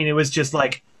 It was just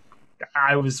like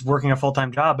I was working a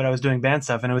full-time job, but I was doing band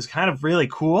stuff, and it was kind of really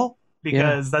cool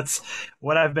because that's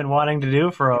what I've been wanting to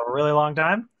do for a really long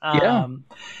time.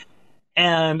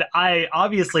 And I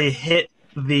obviously hit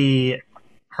the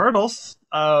hurdles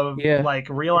of like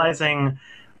realizing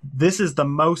this is the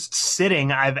most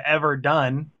sitting I've ever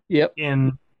done.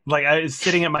 In like I was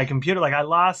sitting at my computer. Like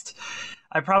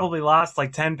I probably lost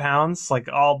like 10 pounds. Like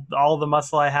all the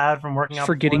muscle I had from working out.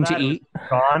 Forgetting to eat.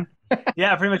 Gone.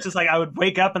 Yeah, pretty much just like I would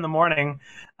wake up in the morning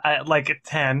at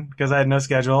 10 because I had no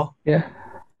schedule. Yeah.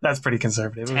 That's pretty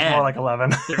conservative. It was more like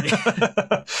 11.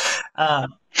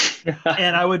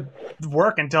 And I would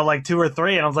work until like 2 or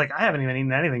 3, and I was like, I haven't even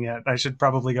eaten anything yet. I should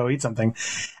probably go eat something.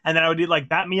 And then I would eat like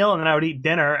that meal, and then I would eat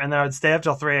dinner, and then I would stay up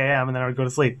till 3 a.m., and then I would go to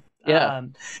sleep. Yeah.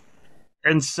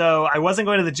 And so I wasn't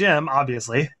going to the gym,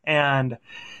 obviously. And,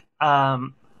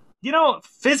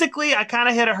 physically, I kind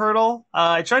of hit a hurdle.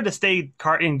 I tried to stay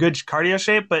in good cardio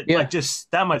shape, but like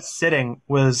just that much sitting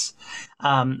was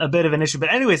a bit of an issue.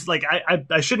 But anyways, like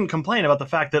I shouldn't complain about the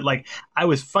fact that like I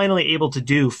was finally able to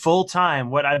do full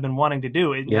time what I've been wanting to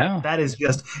do. That is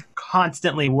just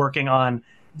constantly working on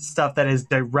stuff that is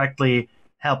directly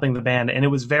helping the band. And it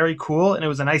was very cool. And it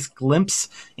was a nice glimpse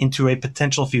into a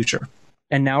potential future.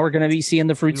 And now we're going to be seeing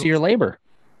the fruits of your labor.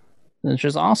 It's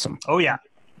just awesome. Oh, yeah.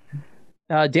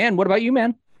 Dan, what about you,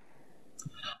 man?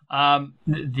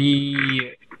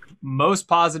 The most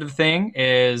positive thing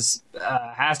is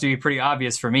has to be pretty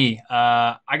obvious for me.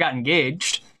 I got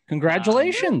engaged.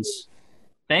 Congratulations.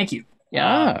 Thank you.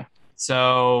 Yeah.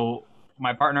 So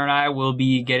my partner and I will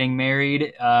be getting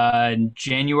married in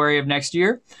January of next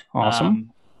year.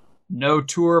 Awesome. No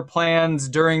tour plans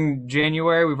during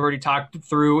January. We've already talked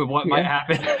through what might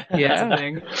happen. That's a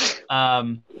thing.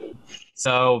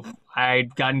 So I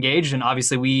got engaged, and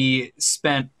obviously we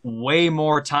spent way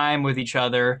more time with each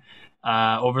other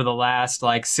over the last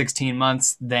 16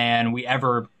 months than we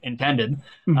ever intended.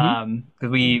 Because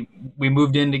we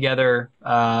moved in together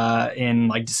in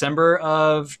December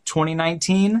of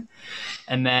 2019,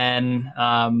 and then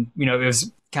it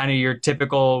was kind of your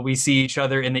typical, we see each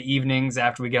other in the evenings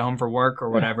after we get home from work or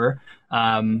whatever.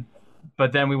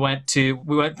 But then we went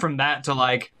from that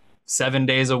to 7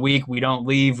 days a week. We don't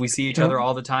leave. We see each other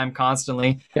all the time,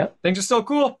 constantly. Things are still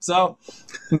cool. So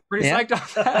I'm pretty psyched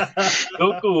off that.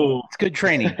 Cool. It's good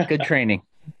training. Good training.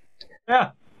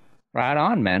 Yeah. Right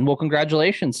on, man. Well,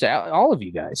 congratulations to all of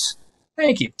you guys.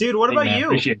 Thank you. Dude, what about you?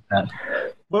 Appreciate that.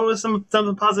 What was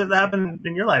something positive that happened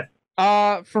in your life?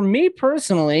 For me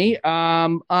personally,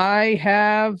 I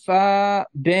have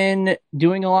been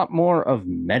doing a lot more of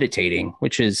meditating,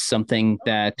 which is something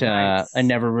that I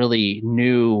never really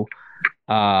knew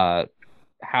how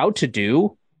to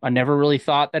do. I never really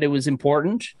thought that it was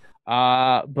important,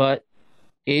 but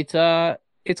it's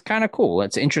kind of cool.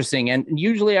 It's interesting. And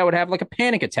usually I would have a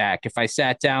panic attack if I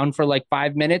sat down for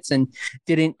 5 minutes and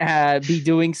didn't be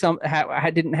doing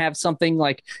didn't have something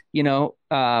but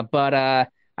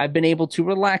I've been able to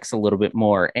relax a little bit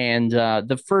more. And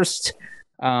the first,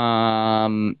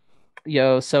 so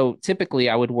typically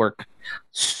I would work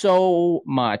so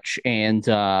much, and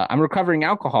I'm a recovering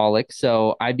alcoholic.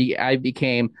 So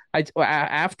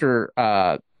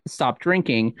after stopped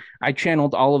drinking, I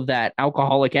channeled all of that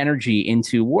alcoholic energy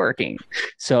into working.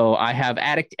 So I have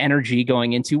addict energy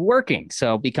going into working.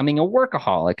 So becoming a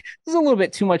workaholic. This is a little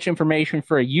bit too much information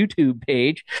for a YouTube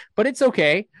page, but it's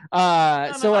okay.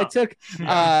 I took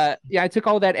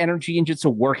all that energy and just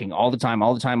working all the time.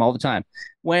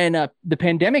 When the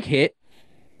pandemic hit,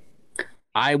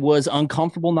 I was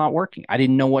uncomfortable not working. I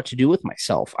didn't know what to do with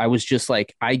myself. I was just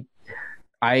like, I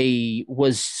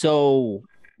was so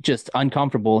just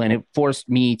uncomfortable, and it forced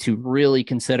me to really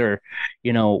consider,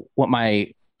 what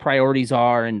my priorities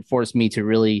are, and forced me to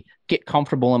really get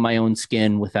comfortable in my own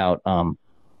skin without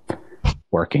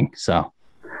working. So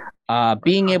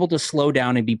being able to slow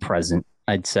down and be present,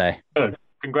 I'd say. Good.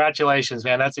 Congratulations,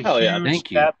 man. That's a huge Thank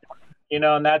step. You.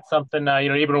 And that's something,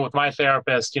 even with my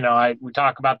therapist, we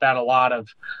talk about that a lot of,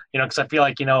 because I feel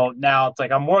like, now it's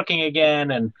like I'm working again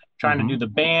and trying to do the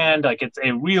band. Like it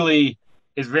really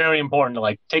is very important to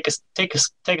like take a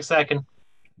second,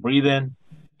 breathe in,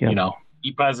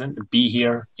 be present, be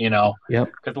here,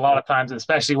 because a lot of times,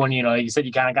 especially when, you said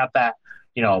you kind of got that,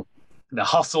 the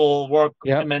hustle work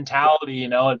mentality,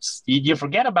 it's, you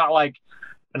forget about like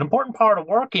an important part of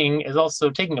working is also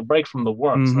taking a break from the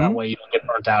work. So that way you don't get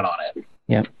burnt out on it.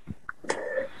 Yep.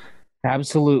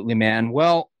 Absolutely, man.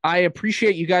 Well, I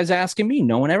appreciate you guys asking me.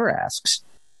 No one ever asks.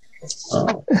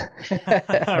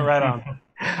 Right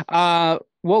on.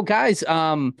 Well, guys,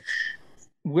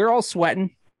 we're all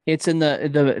sweating. It's in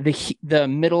the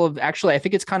middle of, actually, I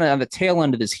think it's kind of on the tail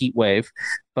end of this heat wave,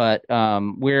 but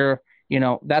we're,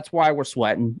 that's why we're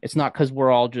sweating. It's not because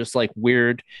we're all just like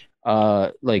weird,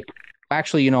 actually,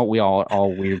 we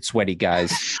all weird, sweaty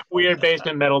guys. Weird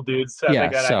basement metal dudes. Yeah.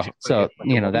 So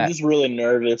that. I'm just really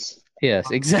nervous.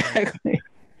 Yes, exactly.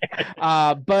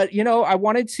 But I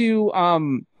wanted to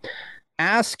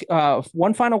ask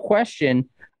one final question.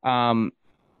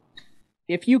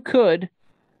 If you could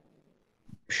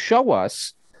show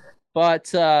us,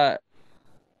 but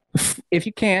if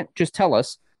you can't, just tell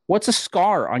us, what's a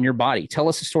scar on your body? Tell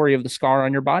us the story of the scar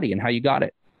on your body and how you got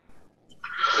it.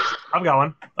 I've got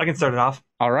one. I can start it off.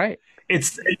 All right.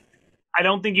 I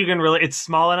don't think you can really, it's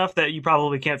small enough that you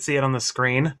probably can't see it on the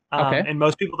screen. Okay. And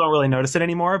most people don't really notice it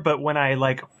anymore. But when I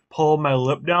like pull my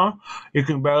lip down, you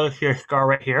can barely see a scar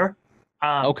right here.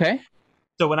 Okay.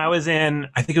 So when I was in,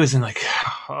 I think it was in like,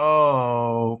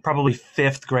 probably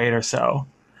 5th grade or so,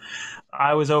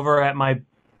 I was over at my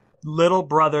little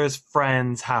brother's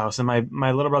friend's house. And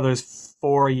my little brother's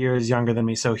 4 years younger than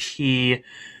me. So he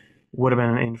would have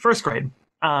been in 1st grade.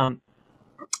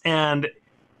 And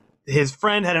his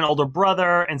friend had an older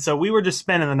brother, and so we were just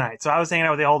spending the night. So I was hanging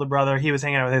out with the older brother, he was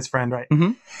hanging out with his friend, right?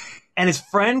 Mm-hmm. And his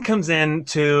friend comes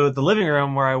into the living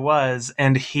room where I was,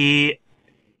 and he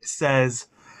says,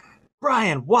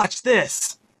 "Brian, watch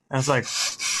this." And I was like,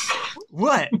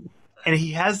 "What?" And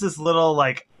he has this little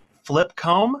like flip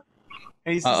comb,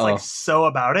 and he's just like so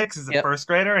about it because he's a 1st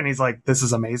grader, and he's like, "This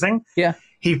is amazing." Yeah.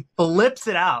 He flips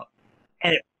it out,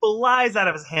 and it flies out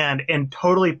of his hand and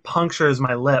totally punctures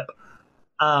my lip.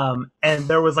 And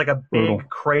there was like a big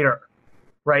crater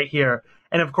right here.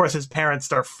 And of course his parents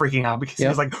start freaking out because he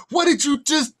was like, "What did you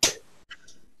just..."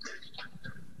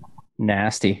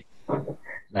 Nasty. That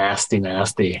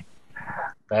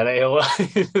AOL.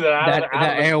 that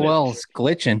AOL's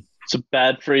glitching. It's a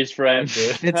bad freeze frame.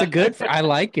 It's a good, I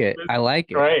like it.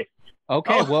 Great.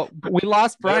 Okay. Well, we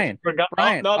lost Brian.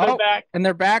 Brian. They're back. And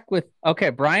they're back with, okay,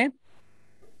 Brian.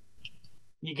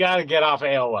 You got to get off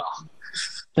AOL.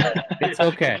 It's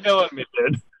okay. You know what me,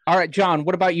 dude. All right, John,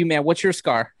 what about you, man? What's your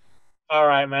scar? All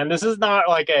right, man. This is not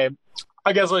like I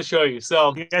guess I'll show you.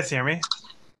 So, you guys hear me?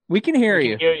 We can hear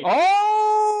you.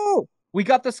 Oh, we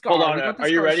got the scar. Hold on. Are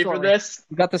you ready for this?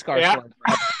 We got the scar. Yeah.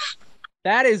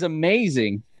 That is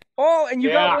amazing. Oh, and you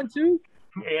got one too?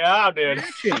 Yeah, dude.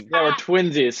 Yeah, we're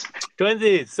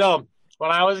twinsies. So,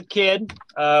 when I was a kid,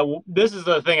 this is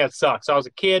the thing that sucks. I was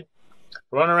a kid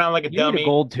running around like a dummy. Need a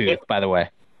gold tooth, by the way.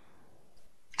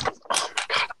 Oh my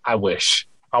God, I wish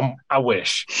I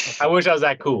wish I was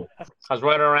that cool. I was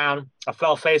running around. I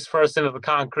fell face first into the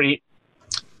concrete,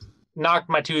 knocked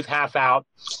my tooth half out.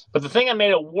 But the thing that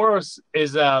made it worse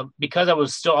is because I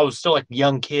was still like a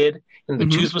young kid and the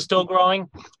tooth was still growing.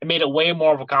 It made it way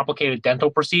more of a complicated dental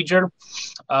procedure.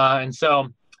 And so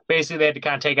basically they had to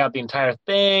kind of take out the entire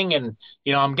thing. And,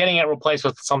 I'm getting it replaced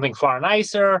with something far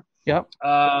nicer. Yep.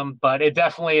 But it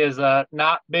definitely has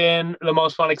not been the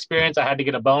most fun experience. I had to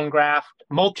get a bone graft,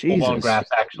 multiple bone grafts,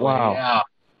 actually. Wow. Yeah.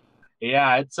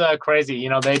 Yeah, it's crazy. You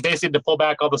know, they basically had to pull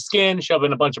back all the skin, shove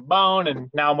in a bunch of bone,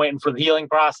 and now I'm waiting for the healing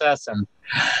process. And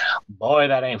boy,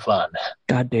 that ain't fun.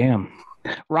 God damn.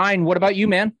 Ryan, what about you,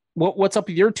 man? What's up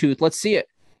with your tooth? Let's see it.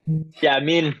 Yeah,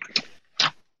 me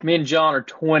and John are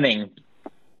twinning.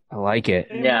 I like it.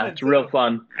 Yeah, it's real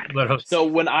fun. So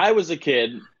when I was a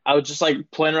kid, I was just like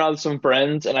playing around with some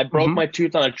friends, and I broke my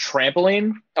tooth on a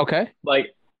trampoline. Okay.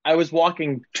 Like I was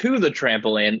walking to the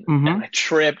trampoline, and I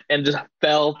tripped and just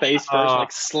fell face first,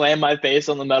 like slammed my face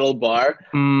on the metal bar.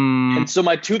 And so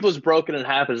my tooth was broken in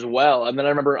half as well. And then I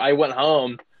remember I went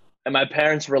home, and my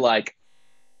parents were like,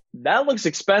 "That looks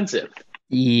expensive."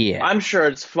 Yeah. I'm sure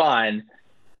it's fine.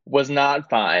 Was not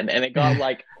fine, and it got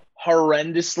like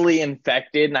horrendously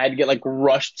infected, and I had to get like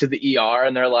rushed to the ER,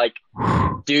 and they're like,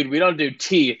 "Dude, we don't do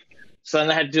teeth." So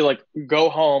then I had to like go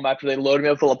home after they loaded me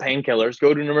up full of painkillers,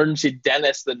 go to an emergency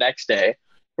dentist the next day,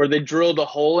 where they drilled a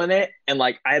hole in it, and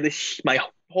like I had my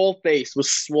whole face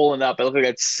was swollen up. I looked like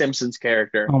a Simpsons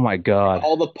character. Oh my God.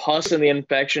 All the pus and the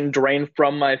infection drained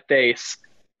from my face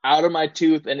out of my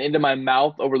tooth and into my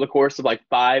mouth over the course of like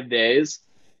 5 days.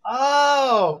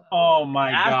 Oh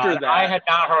my God. I had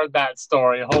not heard that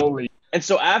story. Holy. And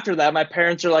so after that, my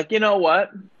parents are like, you know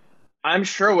what? I'm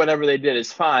sure whatever they did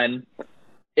is fine.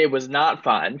 It was not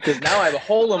fine because now I have a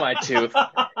hole in my tooth,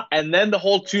 and then the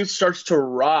whole tooth starts to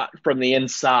rot from the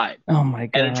inside. Oh my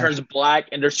God. And it turns black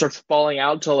and it starts falling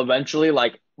out until eventually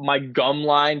like my gum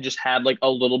line just had like a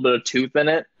little bit of tooth in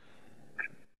it.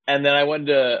 And then I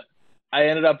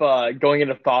ended up going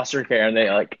into foster care, and they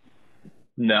like,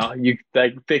 no, you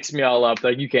like fix me all up.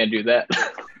 Like, you can't do that.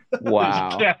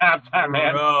 Wow. Yeah,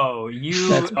 man. Bro,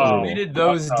 you omitted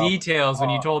those details when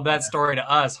you told that story to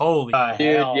us. Holy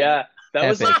dude, yeah. That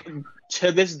was Epic. like,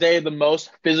 to this day, the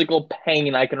most physical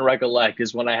pain I can recollect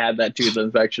is when I had that tooth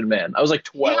infection, man. I was like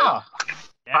 12.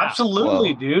 Yeah.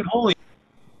 Absolutely, dude. Holy.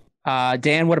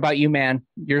 Dan, what about you, man?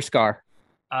 Your scar.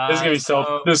 This is gonna be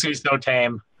so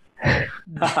tame. I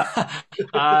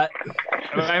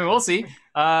mean, we'll see.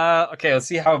 Okay, let's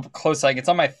see how close it's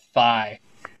on my thigh.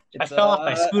 I fell off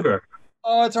my scooter.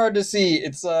 Oh, it's hard to see.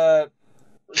 It's so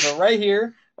right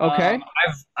here. Okay.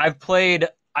 I've played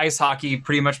ice hockey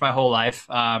pretty much my whole life.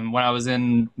 When I was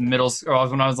in middle school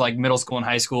and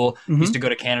high school, used to go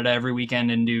to Canada every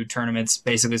weekend and do tournaments,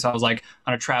 basically. So I was like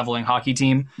on a traveling hockey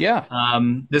team. Yeah.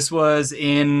 This was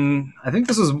in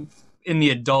the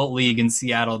adult league in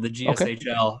Seattle, the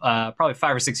GSHL, probably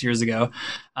 5 or 6 years ago.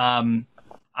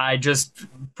 I just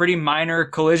pretty minor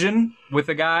collision with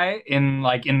a guy in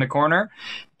the corner,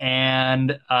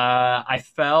 and I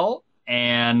fell.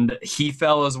 And he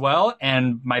fell as well,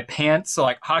 and my pants, so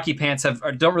like hockey pants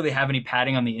don't really have any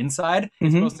padding on the inside.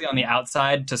 It's mostly on the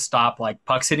outside to stop like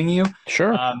pucks hitting you.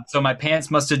 Sure. So my pants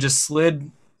must have just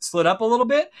slid up a little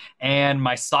bit, and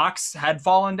my socks had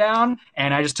fallen down,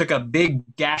 and I just took a big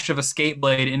gash of a skate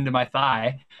blade into my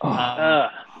thigh.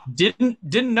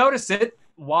 Didn't notice it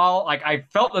while like I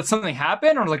felt that something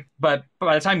happened, but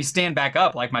by the time you stand back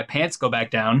up, like my pants go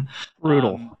back down.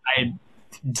 Brutal. I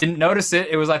didn't notice it.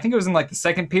 I think it was in like the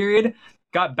second period.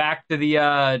 Got back to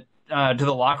the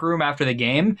locker room after the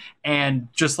game, and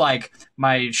just like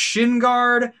my shin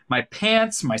guard, my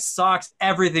pants, my socks,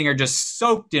 everything are just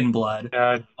soaked in blood.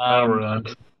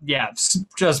 Yeah,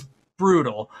 just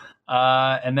brutal.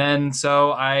 And then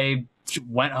so I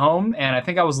went home, and I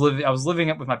think I was living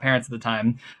up with my parents at the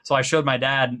time. So I showed my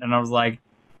dad, and I was like,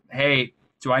 "Hey,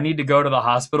 do I need to go to the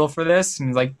hospital for this?" And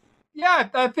he's like, "Yeah,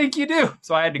 I think you do."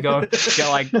 So I had to go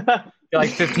get like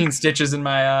 15 stitches in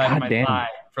my thigh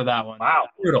for that one. Wow,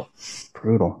 brutal.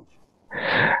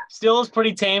 Still is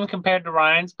pretty tame compared to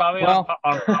Ryan's, probably on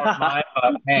mine,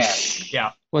 but man,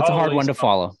 yeah. Well, it's a hard one to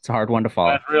follow.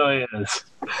 It really is.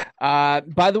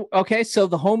 So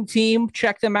the home team,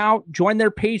 check them out. Join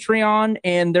their Patreon,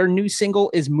 and their new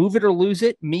single is "Move It or Lose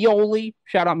It." Mioli,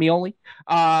 shout out Mioli,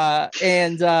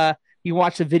 and. You can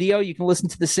watch the video. You can listen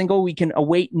to the single. We can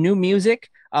await new music.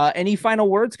 Any final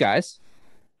words, guys?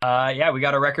 Yeah, we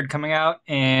got a record coming out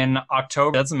in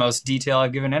October. That's the most detail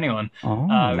I've given anyone. Oh,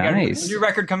 nice. We got a new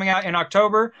record coming out in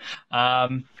October.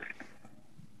 We'll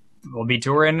be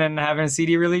touring and having a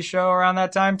CD release show around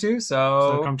that time too.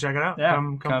 So come check it out. Yeah,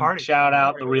 come party. Shout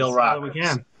out the Real Rockers. We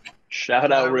can.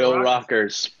 Shout out Real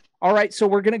Rockers. All right, so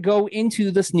we're going to go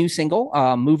into this new single,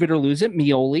 Move It or Lose It,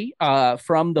 Mioli,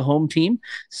 from the home team.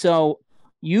 So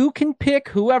you can pick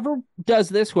whoever does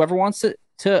this, whoever wants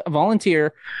to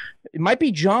volunteer. It might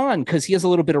be John, because he has a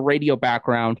little bit of radio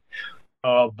background.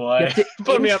 Oh, boy.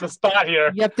 Put me on the spot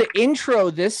here. You have to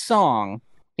intro this song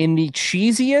in the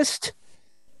cheesiest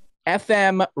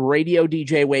FM radio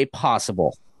DJ way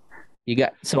possible.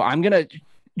 So I'm going to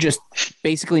just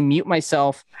basically mute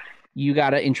myself you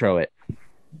got to intro it.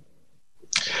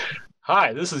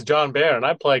 Hi, this is John Baer, and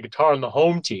I play guitar on the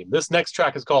home team. This next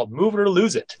track is called Move It or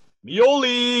Lose It.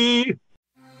 Mioli!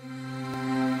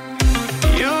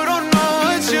 You don't know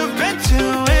what you've been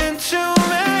doing to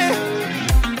me.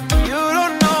 You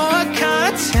don't know what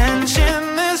kind of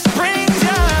tension this brings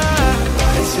you.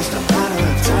 It's just a matter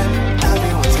of time.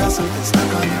 Everyone's got something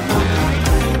stuck on your mind.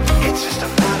 It's just a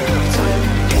matter of time.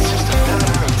 It's just a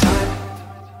matter of time.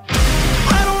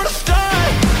 I don't want to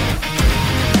start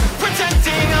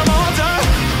pretending I'm older.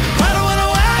 I don't want to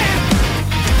wait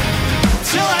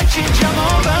till I change. I'm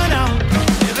over now.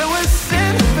 If it was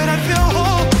sin, but I'd feel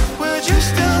whole. Would you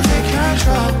still take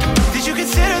control? Did you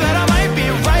consider that I might be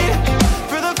right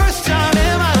for the first time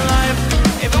in my life?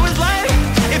 If it was light,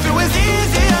 if it was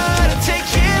easier to take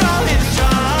it all in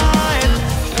stride,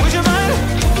 would you mind?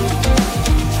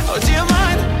 Oh, do you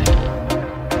mind?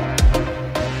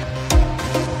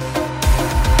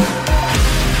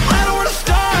 I don't want to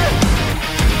start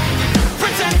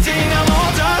pretending I'm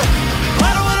older. I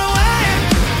don't want to wait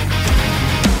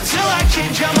till I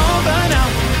change. I'm over now.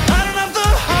 I don't have the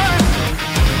heart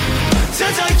to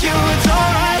tell you it's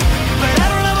alright, but I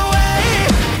don't have a way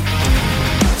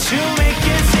to make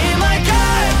it seem like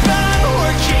I've been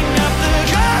working up the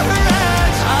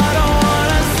courage. I don't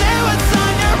wanna say what's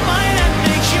on your mind and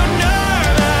make you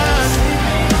nervous,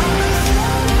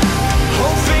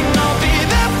 hoping I'll be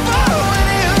there for when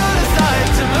you decide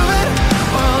to move it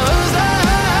or lose it.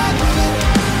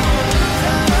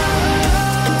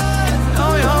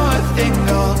 Know you're a thing,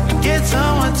 though. Get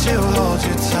someone to hold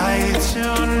you tight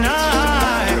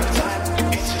tonight.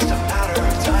 It's just a matter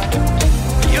of time.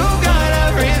 You got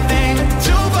everything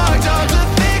too bugged up to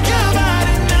think about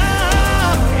it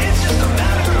now. It's just a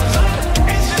matter of time.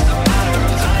 It's just a matter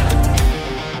of time.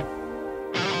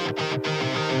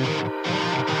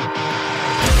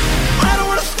 I don't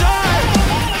wanna start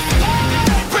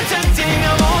pretending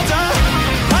I'm older.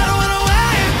 I don't wanna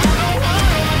wait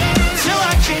till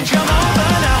I change. I'm over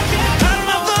now. I don't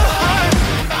have the heart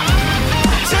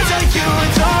to tell you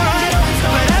it's alright,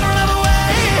 but I don't have a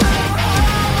way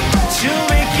to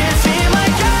make it seem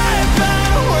like I've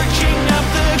been working up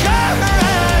the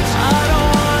courage. I don't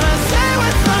wanna say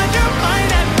what's on your mind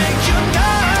and make you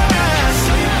nervous,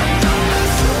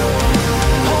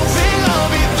 hoping I'll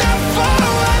be there for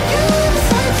when you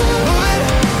decide to move it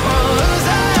or lose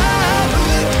it.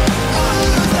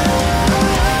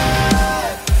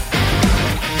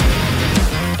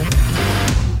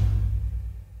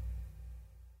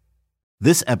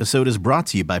 This episode is brought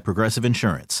to you by Progressive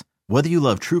Insurance. Whether you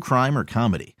love true crime or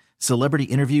comedy, celebrity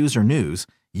interviews or news,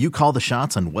 you call the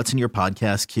shots on what's in your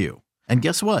podcast queue. And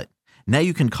guess what? Now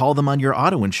you can call them on your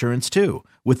auto insurance too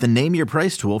with the Name Your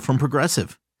Price tool from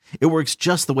Progressive. It works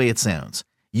just the way it sounds.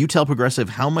 You tell Progressive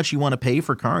how much you want to pay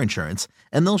for car insurance,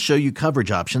 and they'll show you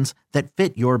coverage options that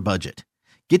fit your budget.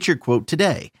 Get your quote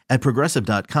today at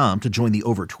Progressive.com to join the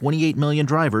over 28 million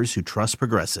drivers who trust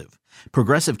Progressive.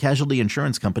 Progressive Casualty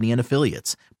Insurance Company and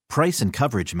Affiliates. Price and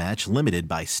coverage match limited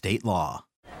by state law.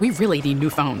 We really need new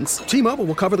phones. T-Mobile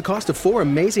will cover the cost of 4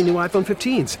 amazing new iPhone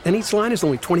 15s, and each line is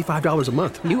only $25 a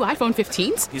month. New iPhone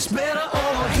 15s? It's better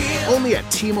over here. Only at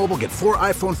T-Mobile, get 4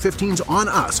 iPhone 15s on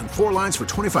us and 4 lines for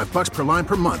 $25 per line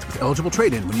per month with eligible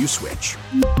trade-in when you switch.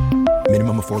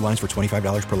 Minimum of 4 lines for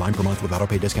 $25 per line per month with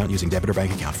autopay discount using debit or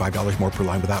bank account. $5 more per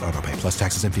line without autopay, plus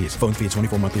taxes and fees. Phone fee at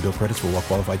 24 monthly bill credits for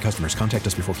well-qualified customers. Contact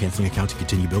us before canceling account to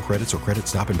continue bill credits or credit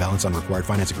stop and balance on required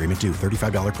finance agreement due.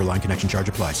 $35 per line connection charge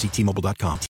applies. See T-Mobile.com.